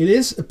tell you, it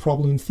is a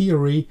problem in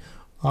theory.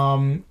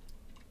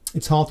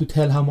 It's hard to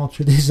tell how much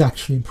it is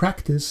actually in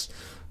practice,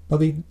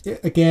 but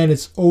again,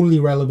 it's only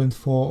relevant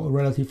for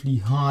relatively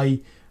high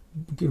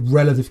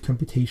relative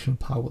computational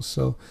power.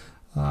 So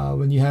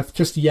when you have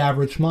just the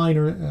average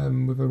miner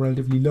with a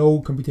relatively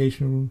low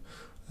computational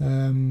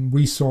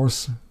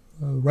resource,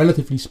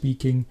 relatively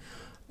speaking,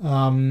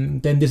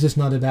 then this is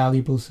not a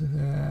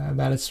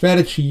valid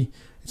strategy.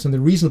 It's not a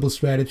reasonable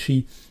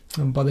strategy.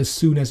 But as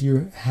soon as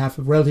you have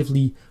a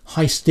relatively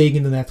high stake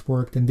in the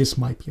network, then this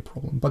might be a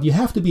problem. But you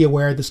have to be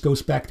aware, this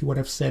goes back to what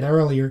I've said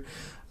earlier,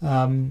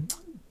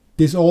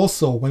 this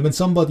also, when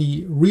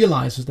somebody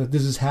realizes that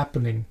this is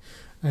happening,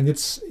 and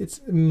it's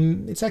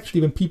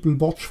actually, when people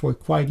watch for it,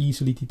 quite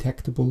easily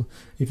detectable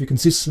if you're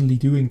consistently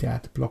doing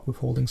that block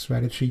withholding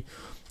strategy,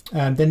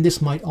 and then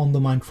this might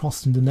undermine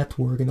trust in the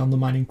network, and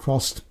undermining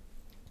trust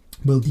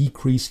will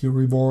decrease your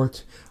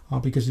reward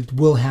because it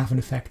will have an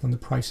effect on the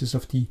prices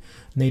of the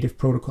native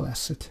protocol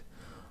asset.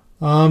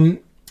 And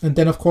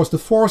then, of course, the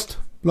forced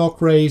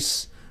block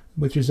race,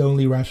 which is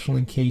only rational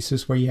in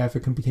cases where you have a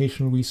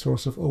computational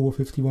resource of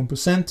over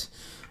 51%.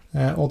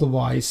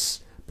 Otherwise,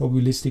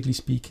 probabilistically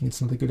speaking,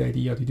 it's not a good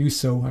idea to do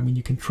so. I mean,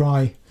 you can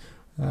try,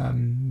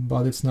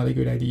 but it's not a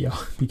good idea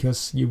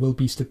because you will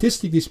be,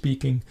 statistically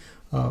speaking,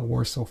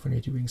 worse off when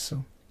you're doing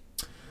so.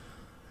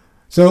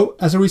 So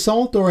as a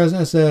result, or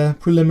as a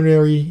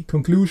preliminary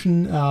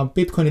conclusion,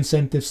 Bitcoin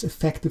incentives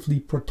effectively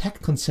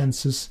protect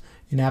consensus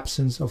in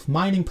absence of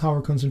mining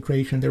power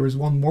concentration. There is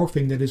one more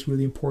thing that is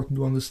really important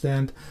to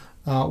understand.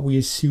 We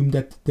assume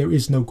that there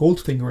is no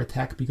Goldfinger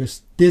attack,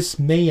 because this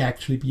may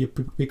actually be a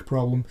big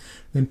problem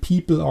when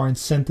people are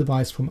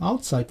incentivized from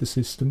outside the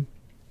system.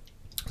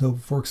 So,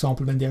 for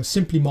example, when they are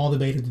simply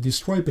motivated to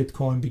destroy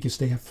Bitcoin because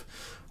they have,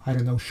 I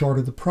don't know,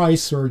 shorted the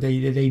price, or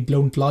they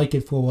don't like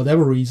it for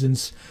whatever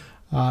reasons,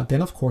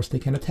 then of course they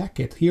can attack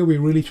it. Here we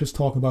really just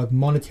talk about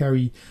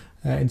monetary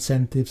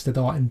incentives that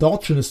are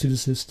endogenous to the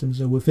system,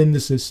 so within the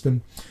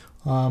system.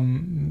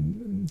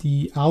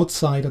 The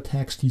outside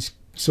attacks, these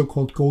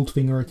so-called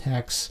Goldfinger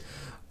attacks,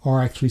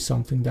 are actually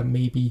something that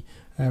may be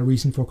a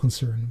reason for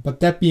concern. But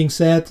that being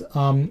said,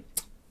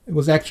 it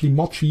was actually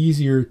much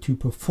easier to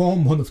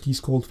perform one of these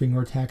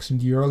Goldfinger attacks in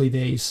the early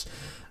days.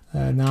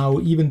 Now,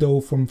 even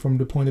though from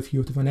the point of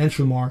view of the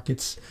financial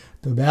markets,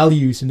 the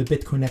values in the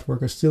Bitcoin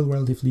network are still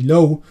relatively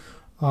low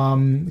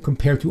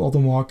compared to other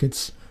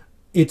markets,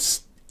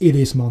 it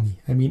is money.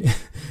 I mean,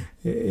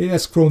 it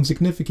has grown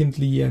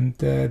significantly, and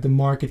the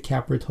market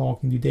cap we're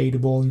talking today, the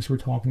volumes we're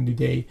talking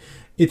today,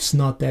 it's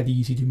not that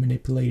easy to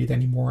manipulate it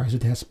anymore as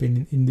it has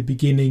been in the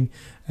beginning,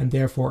 and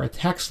therefore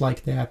attacks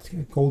like that,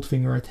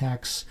 Goldfinger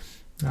attacks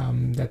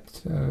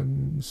that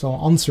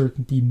saw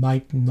uncertainty,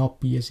 might not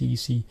be as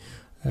easy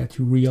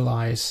to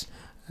realize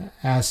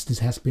as this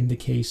has been the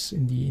case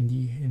in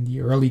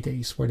the early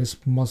days, where this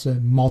was a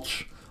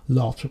much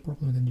larger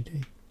problem than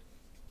today.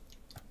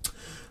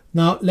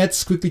 Now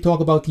let's quickly talk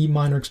about the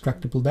miner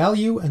extractable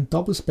value and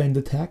double spend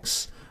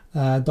attacks.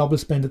 Double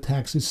spend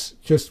attacks is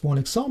just one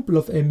example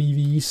of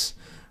MEVs,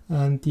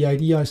 and the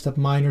idea is that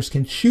miners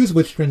can choose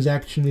which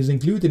transaction is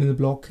included in the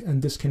block,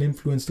 and this can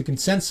influence the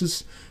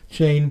consensus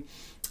chain.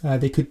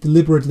 They could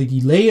deliberately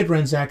delay a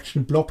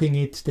transaction, blocking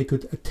it. They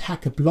could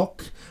attack a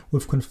block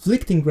with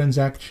conflicting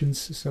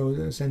transactions. So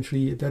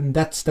essentially, then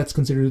that's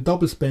considered a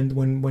double spend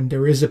when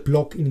there is a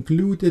block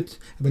included,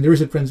 when there is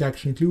a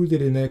transaction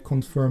included in a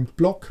confirmed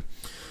block,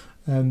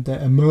 and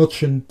a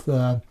merchant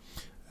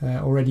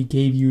already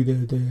gave you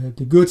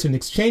the goods in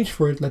exchange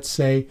for it, let's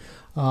say.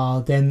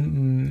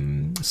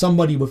 Then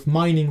somebody with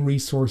mining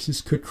resources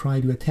could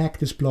try to attack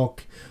this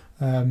block,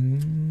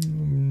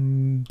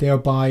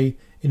 thereby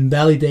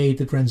invalidate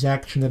the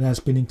transaction that has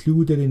been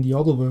included in the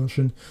other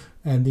version,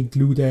 and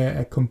include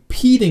a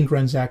competing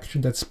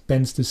transaction that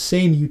spends the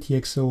same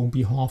UTXO on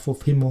behalf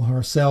of him or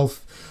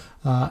herself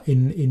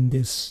in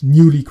this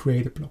newly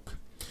created block.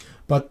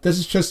 But this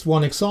is just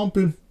one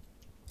example.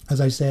 As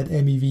I said,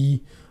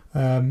 MEV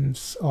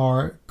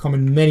come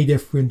in many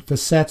different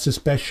facets,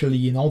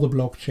 especially in other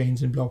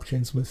blockchains, in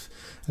blockchains with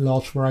a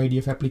large variety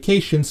of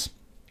applications.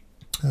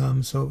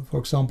 So, for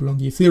example, on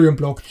the Ethereum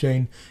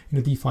blockchain, in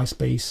the DeFi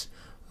space,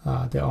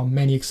 there are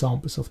many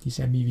examples of these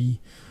MEV.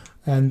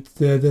 And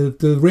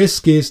the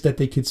risk is that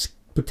they could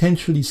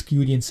potentially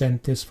skew the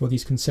incentives for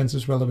these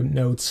consensus-relevant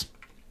nodes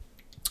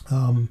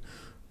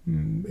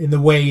in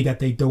a way that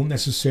they don't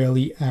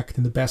necessarily act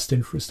in the best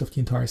interest of the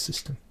entire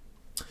system.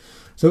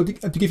 So to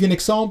give you an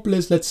example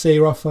is, let's say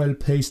Raphael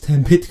pays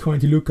 10 Bitcoin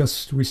to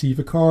Lucas to receive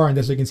a car, and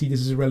as you can see, this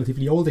is a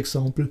relatively old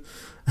example.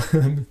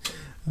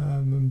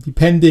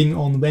 Depending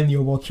on when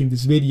you're watching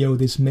this video,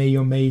 this may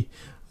or may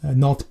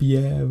not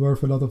be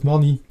worth a lot of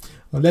money.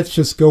 Let's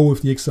just go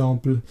with the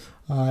example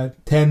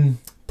 10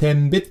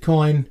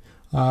 Bitcoin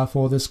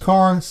for this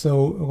car.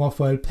 So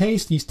Raphael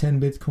pays these 10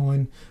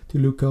 Bitcoin to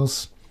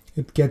Lucas.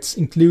 It gets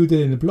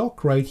included in the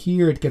block right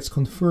here. It gets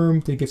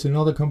confirmed. It gets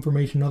another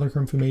confirmation, another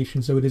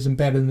confirmation. So it is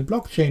embedded in the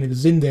blockchain. It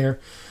is in there.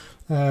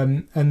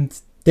 And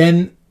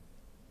then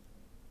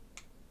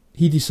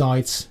he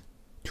decides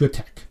to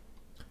attack.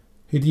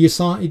 He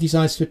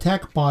decides to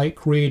attack by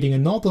creating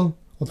another,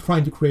 or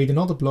trying to create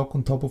another block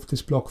on top of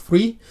this block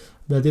 3,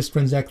 where this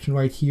transaction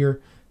right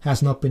here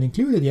has not been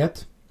included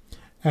yet.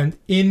 And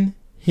in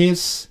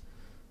his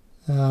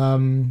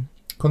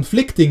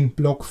conflicting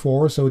block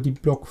 4, so the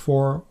block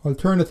 4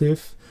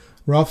 alternative,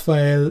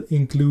 Raphael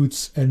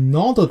includes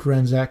another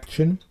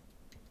transaction,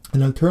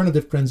 an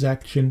alternative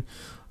transaction,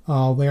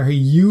 where he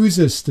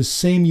uses the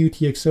same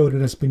UTXO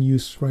that has been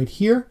used right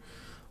here.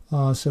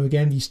 So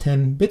again, these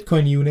 10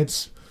 Bitcoin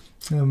units,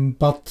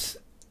 but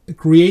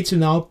creates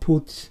an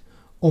output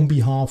on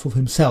behalf of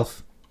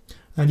himself.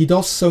 And he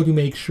does so to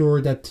make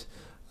sure that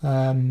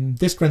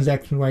this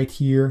transaction right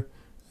here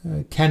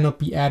cannot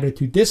be added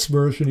to this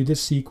version, to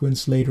this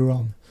sequence later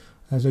on.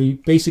 So he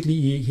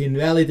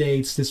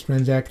invalidates this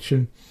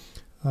transaction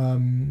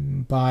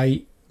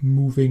by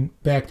moving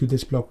back to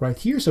this block right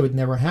here, so it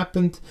never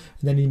happened.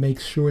 And then he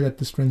makes sure that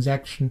this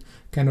transaction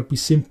cannot be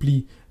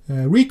simply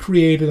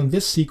recreated on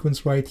this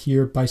sequence right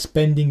here by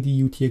spending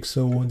the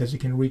UTXO. And as you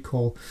can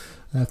recall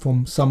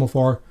from some of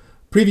our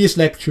previous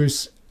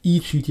lectures,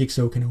 each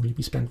UTXO can only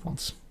be spent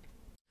once.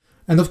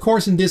 And of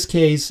course, in this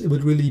case, it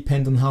would really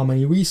depend on how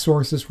many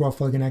resources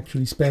Raphael can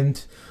actually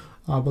spend.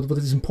 But what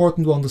is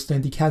important to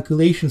understand, the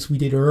calculations we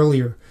did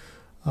earlier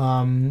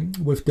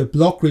with the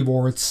block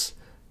rewards,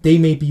 they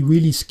may be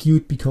really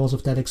skewed because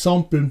of that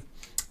example.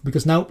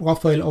 Because now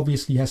Raphael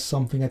obviously has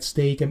something at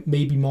stake and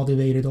may be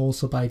motivated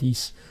also by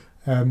these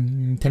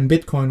 10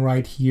 Bitcoin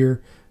right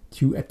here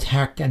to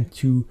attack and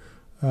to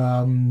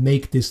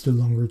make this the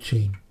longer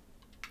chain.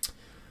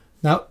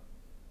 Now,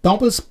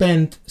 double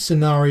spend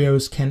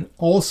scenarios can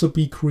also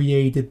be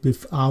created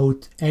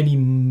without any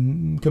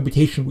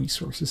computation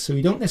resources. So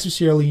you don't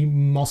necessarily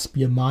must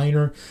be a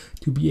miner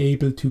to be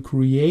able to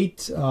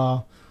create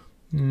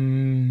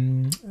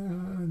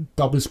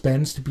double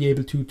spends, to be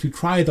able to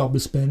try a double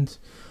spend.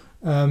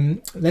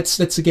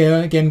 Let's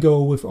again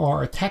go with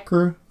our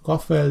attacker,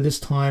 Raphael.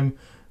 This time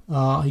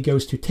he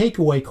goes to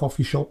Takeaway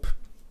Coffee Shop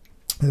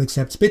that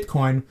accepts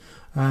Bitcoin,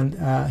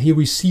 and he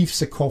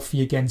receives a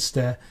coffee against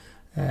a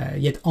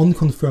yet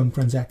unconfirmed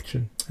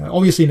transaction.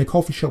 Obviously, in a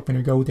coffee shop, when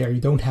you go there,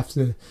 you don't have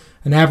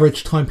an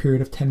average time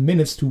period of 10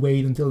 minutes to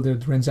wait until the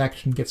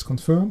transaction gets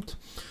confirmed.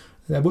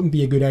 That wouldn't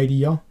be a good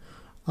idea.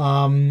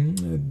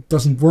 It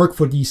doesn't work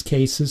for these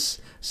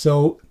cases.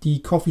 So the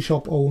coffee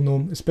shop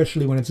owner,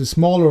 especially when it's a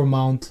smaller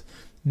amount,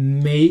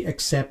 may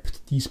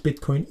accept these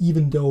Bitcoin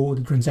even though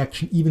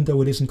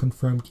it isn't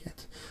confirmed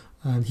yet.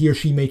 And he or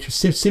she may just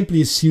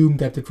simply assume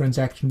that the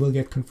transaction will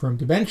get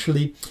confirmed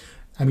eventually.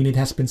 I mean, it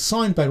has been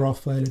signed by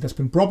Raphael, it has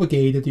been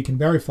propagated, you can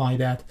verify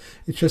that.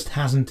 It just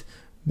hasn't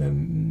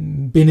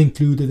been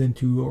included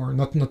into, or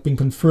not been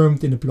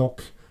confirmed in a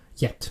block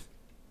yet.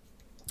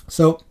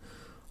 So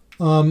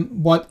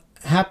what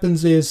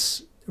happens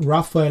is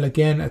Raphael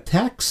again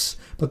attacks,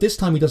 but this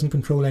time he doesn't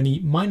control any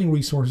mining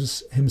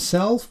resources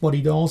himself. What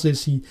he does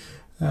is he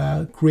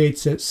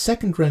creates a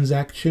second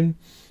transaction,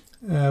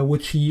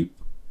 which he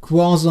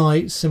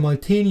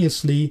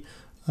quasi-simultaneously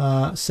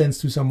sends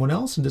to someone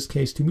else, in this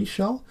case to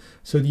Michel.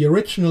 So the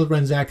original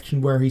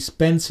transaction where he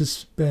spends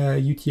his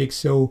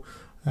UTXO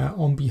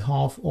on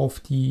behalf of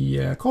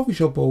the coffee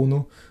shop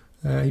owner,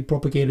 he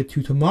propagated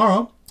to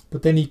Tamara,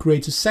 but then he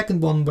creates a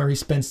second one where he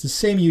spends the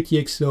same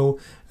UTXO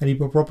and he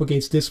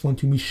propagates this one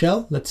to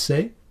Michel, let's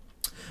say.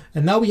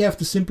 And now we have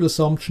the simple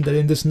assumption that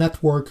in this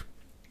network,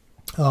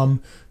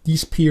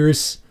 these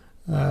peers,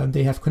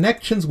 they have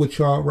connections which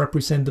are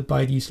represented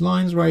by these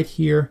lines right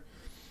here.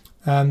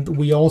 And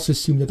we also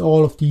assume that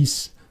all of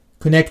these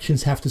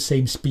connections have the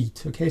same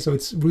speed. Okay, so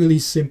it's really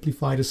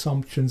simplified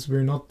assumptions.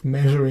 We're not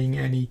measuring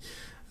any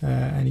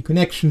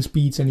connection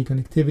speeds, any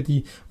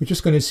connectivity. We're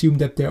just going to assume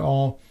that there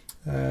are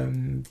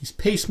these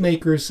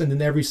pacemakers, and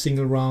in every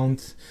single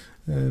round,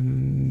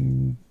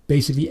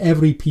 basically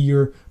every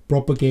peer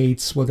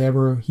propagates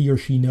whatever he or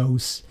she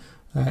knows.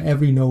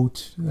 Every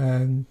node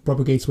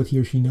propagates what he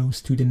or she knows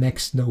to the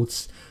next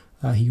nodes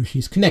he or she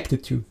is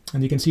connected to.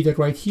 And you can see that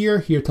right here.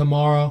 Here,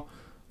 Tamara.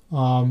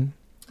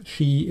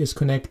 She is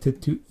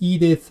connected to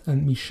Edith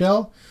and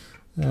Michel.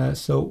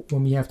 So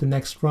when we have the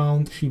next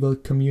round, she will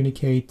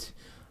communicate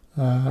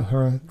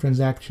her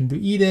transaction to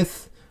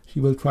Edith. She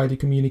will try to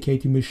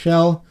communicate to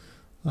Michel.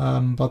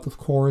 But of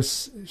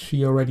course,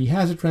 she already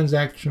has a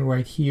transaction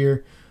right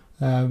here,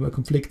 a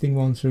conflicting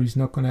one, so he's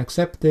not going to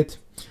accept it.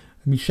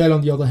 Michel,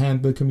 on the other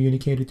hand, will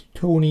communicate it to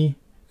Tony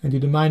and to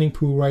the mining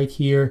pool right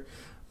here.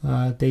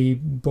 They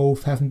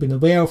both haven't been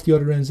aware of the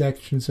other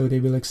transaction, so they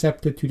will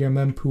accept it to their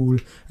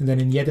mempool, and then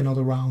in yet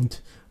another round,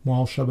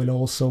 Marsha will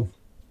also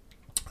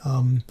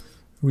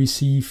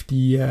receive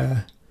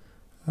the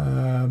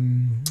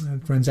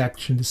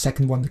transaction, the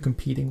second one, the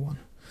competing one.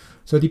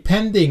 So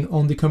depending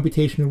on the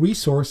computational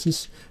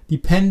resources,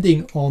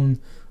 depending on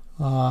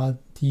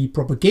the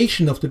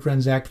propagation of the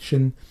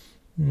transaction,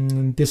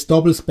 this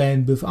double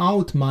spend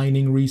without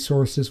mining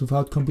resources,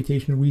 without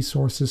computational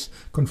resources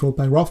controlled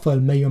by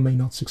Raphael may or may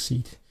not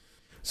succeed.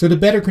 So the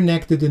better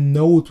connected the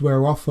node where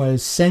Raphael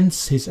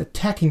sends his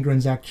attacking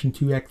transaction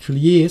to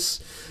actually is,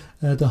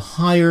 the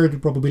higher the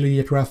probability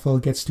that Raphael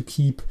gets to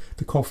keep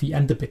the coffee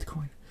and the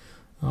Bitcoin.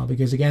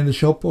 Because again, the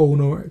shop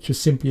owner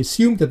just simply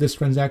assumed that this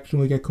transaction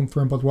will get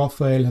confirmed, but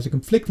Raphael has a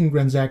conflicting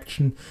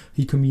transaction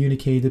he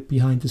communicated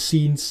behind the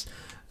scenes.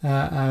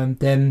 And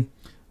then,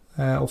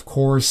 of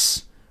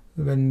course,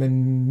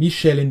 when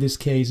Michelle in this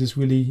case is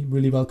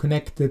really well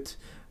connected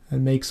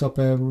and makes up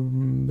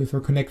with her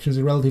connections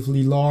a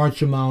relatively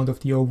large amount of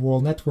the overall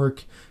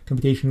network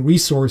computational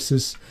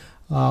resources,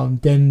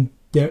 then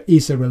there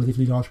is a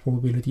relatively large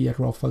probability that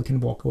Raphael can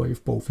walk away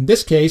with both. In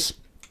this case,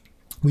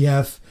 we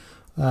have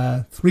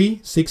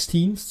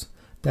 3/16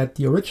 that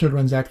the original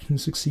transaction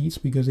succeeds,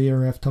 because here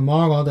we have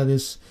Tamara, that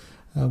is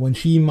when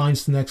she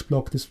mines the next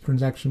block, this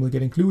transaction will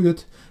get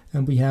included,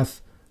 and we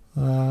have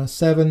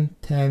 7,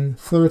 10,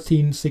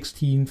 13,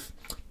 16th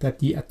that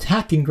the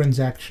attacking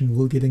transaction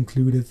will get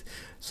included.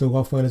 So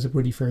Raphael has a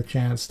pretty fair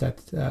chance that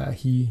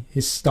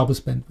his double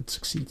spend would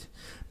succeed.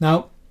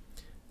 Now,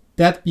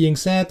 that being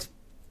said,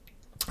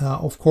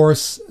 of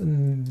course,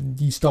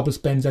 these double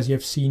spends, as you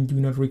have seen, do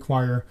not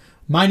require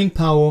mining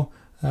power.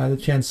 The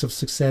chances of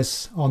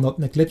success are not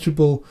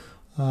negligible,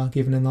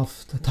 given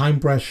enough time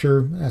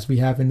pressure as we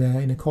have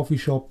in a coffee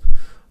shop.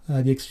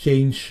 The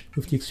exchange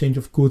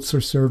of goods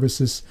or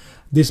services,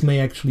 this may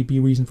actually be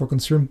reason for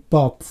concern,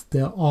 but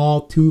there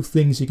are two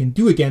things you can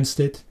do against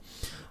it.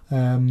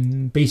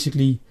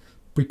 Basically,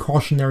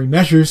 precautionary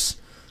measures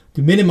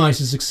to minimize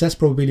the success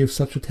probability of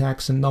such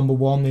attacks. And number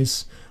one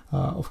is,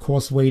 of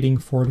course, waiting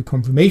for the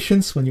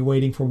confirmations. When you're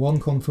waiting for one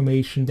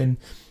confirmation, then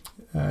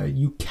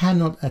you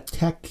cannot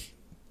attack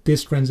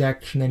this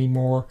transaction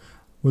anymore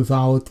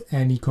without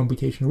any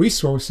computational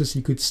resources.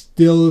 You could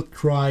still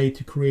try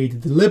to create a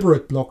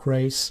deliberate block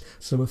race,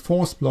 so a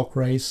forced block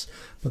race,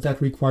 but that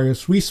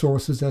requires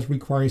resources. That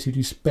requires you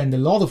to spend a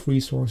lot of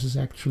resources,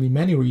 actually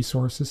many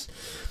resources.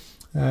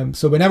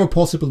 So whenever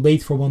possible,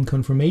 wait for one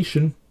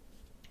confirmation.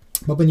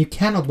 But when you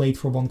cannot wait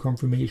for one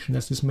confirmation,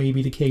 as this may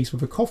be the case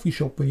with a coffee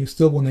shop, when you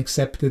still want to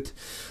accept it,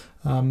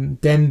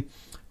 then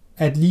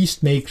at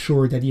least make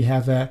sure that you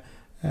have a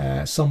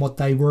somewhat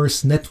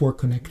diverse network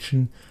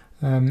connection,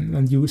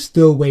 and you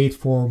still wait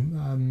for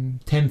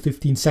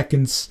 10-15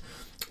 seconds.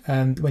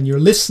 And when you're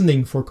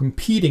listening for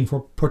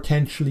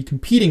potentially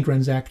competing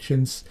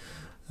transactions,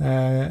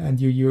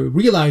 and you're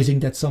realizing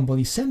that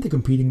somebody sent a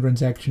competing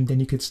transaction, then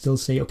you could still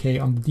say, okay,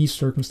 under these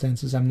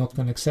circumstances, I'm not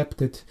going to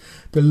accept it.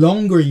 The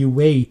longer you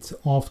wait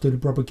after the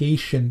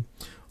propagation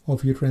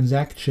of your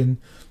transaction,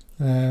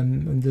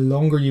 and the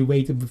longer you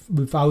wait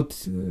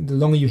the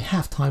longer you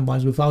have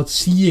time-wise without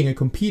seeing a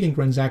competing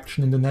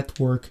transaction in the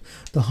network,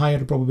 the higher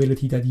the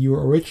probability that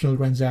your original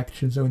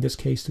transaction, so in this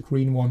case the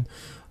green one,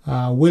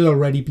 will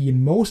already be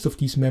in most of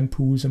these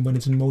mempools. And when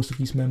it's in most of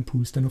these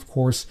mempools, then of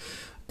course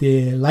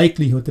the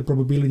likelihood, the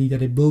probability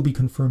that it will be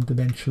confirmed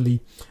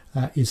eventually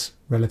is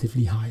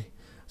relatively high.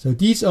 So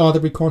these are the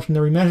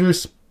precautionary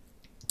measures,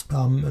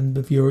 and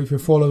if you're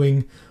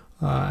following,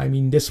 I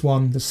mean, this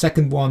one, the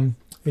second one,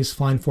 is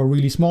fine for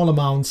really small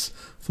amounts.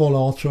 For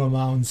larger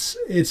amounts,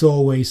 it's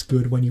always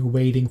good when you're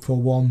waiting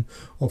for one,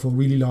 or for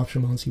really large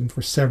amounts, even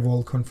for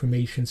several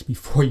confirmations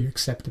before you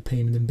accept the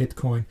payment in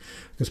Bitcoin.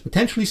 Because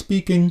potentially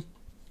speaking,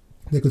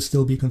 there could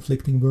still be a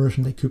conflicting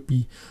version. There could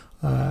be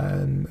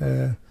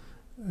a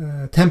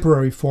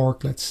temporary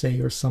fork, let's say,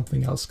 or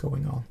something else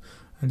going on.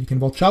 And you can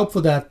watch out for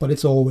that, but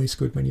it's always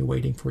good when you're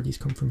waiting for these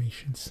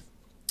confirmations.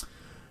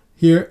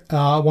 Here,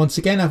 once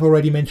again, I've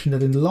already mentioned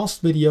that in the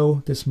last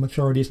video, this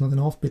majority is not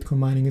enough, Bitcoin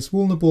mining is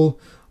vulnerable.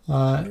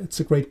 It's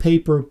a great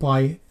paper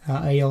by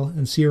Ale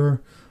and Shearer.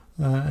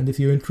 And if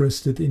you're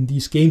interested in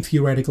these game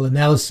theoretical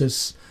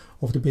analysis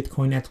of the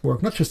Bitcoin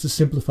network, not just the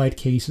simplified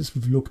cases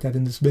we've looked at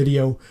in this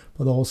video,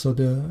 but also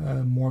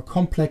the more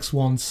complex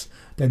ones,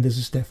 then this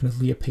is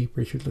definitely a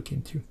paper you should look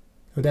into.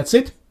 So that's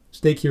it.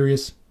 Stay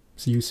curious.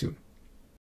 See you soon.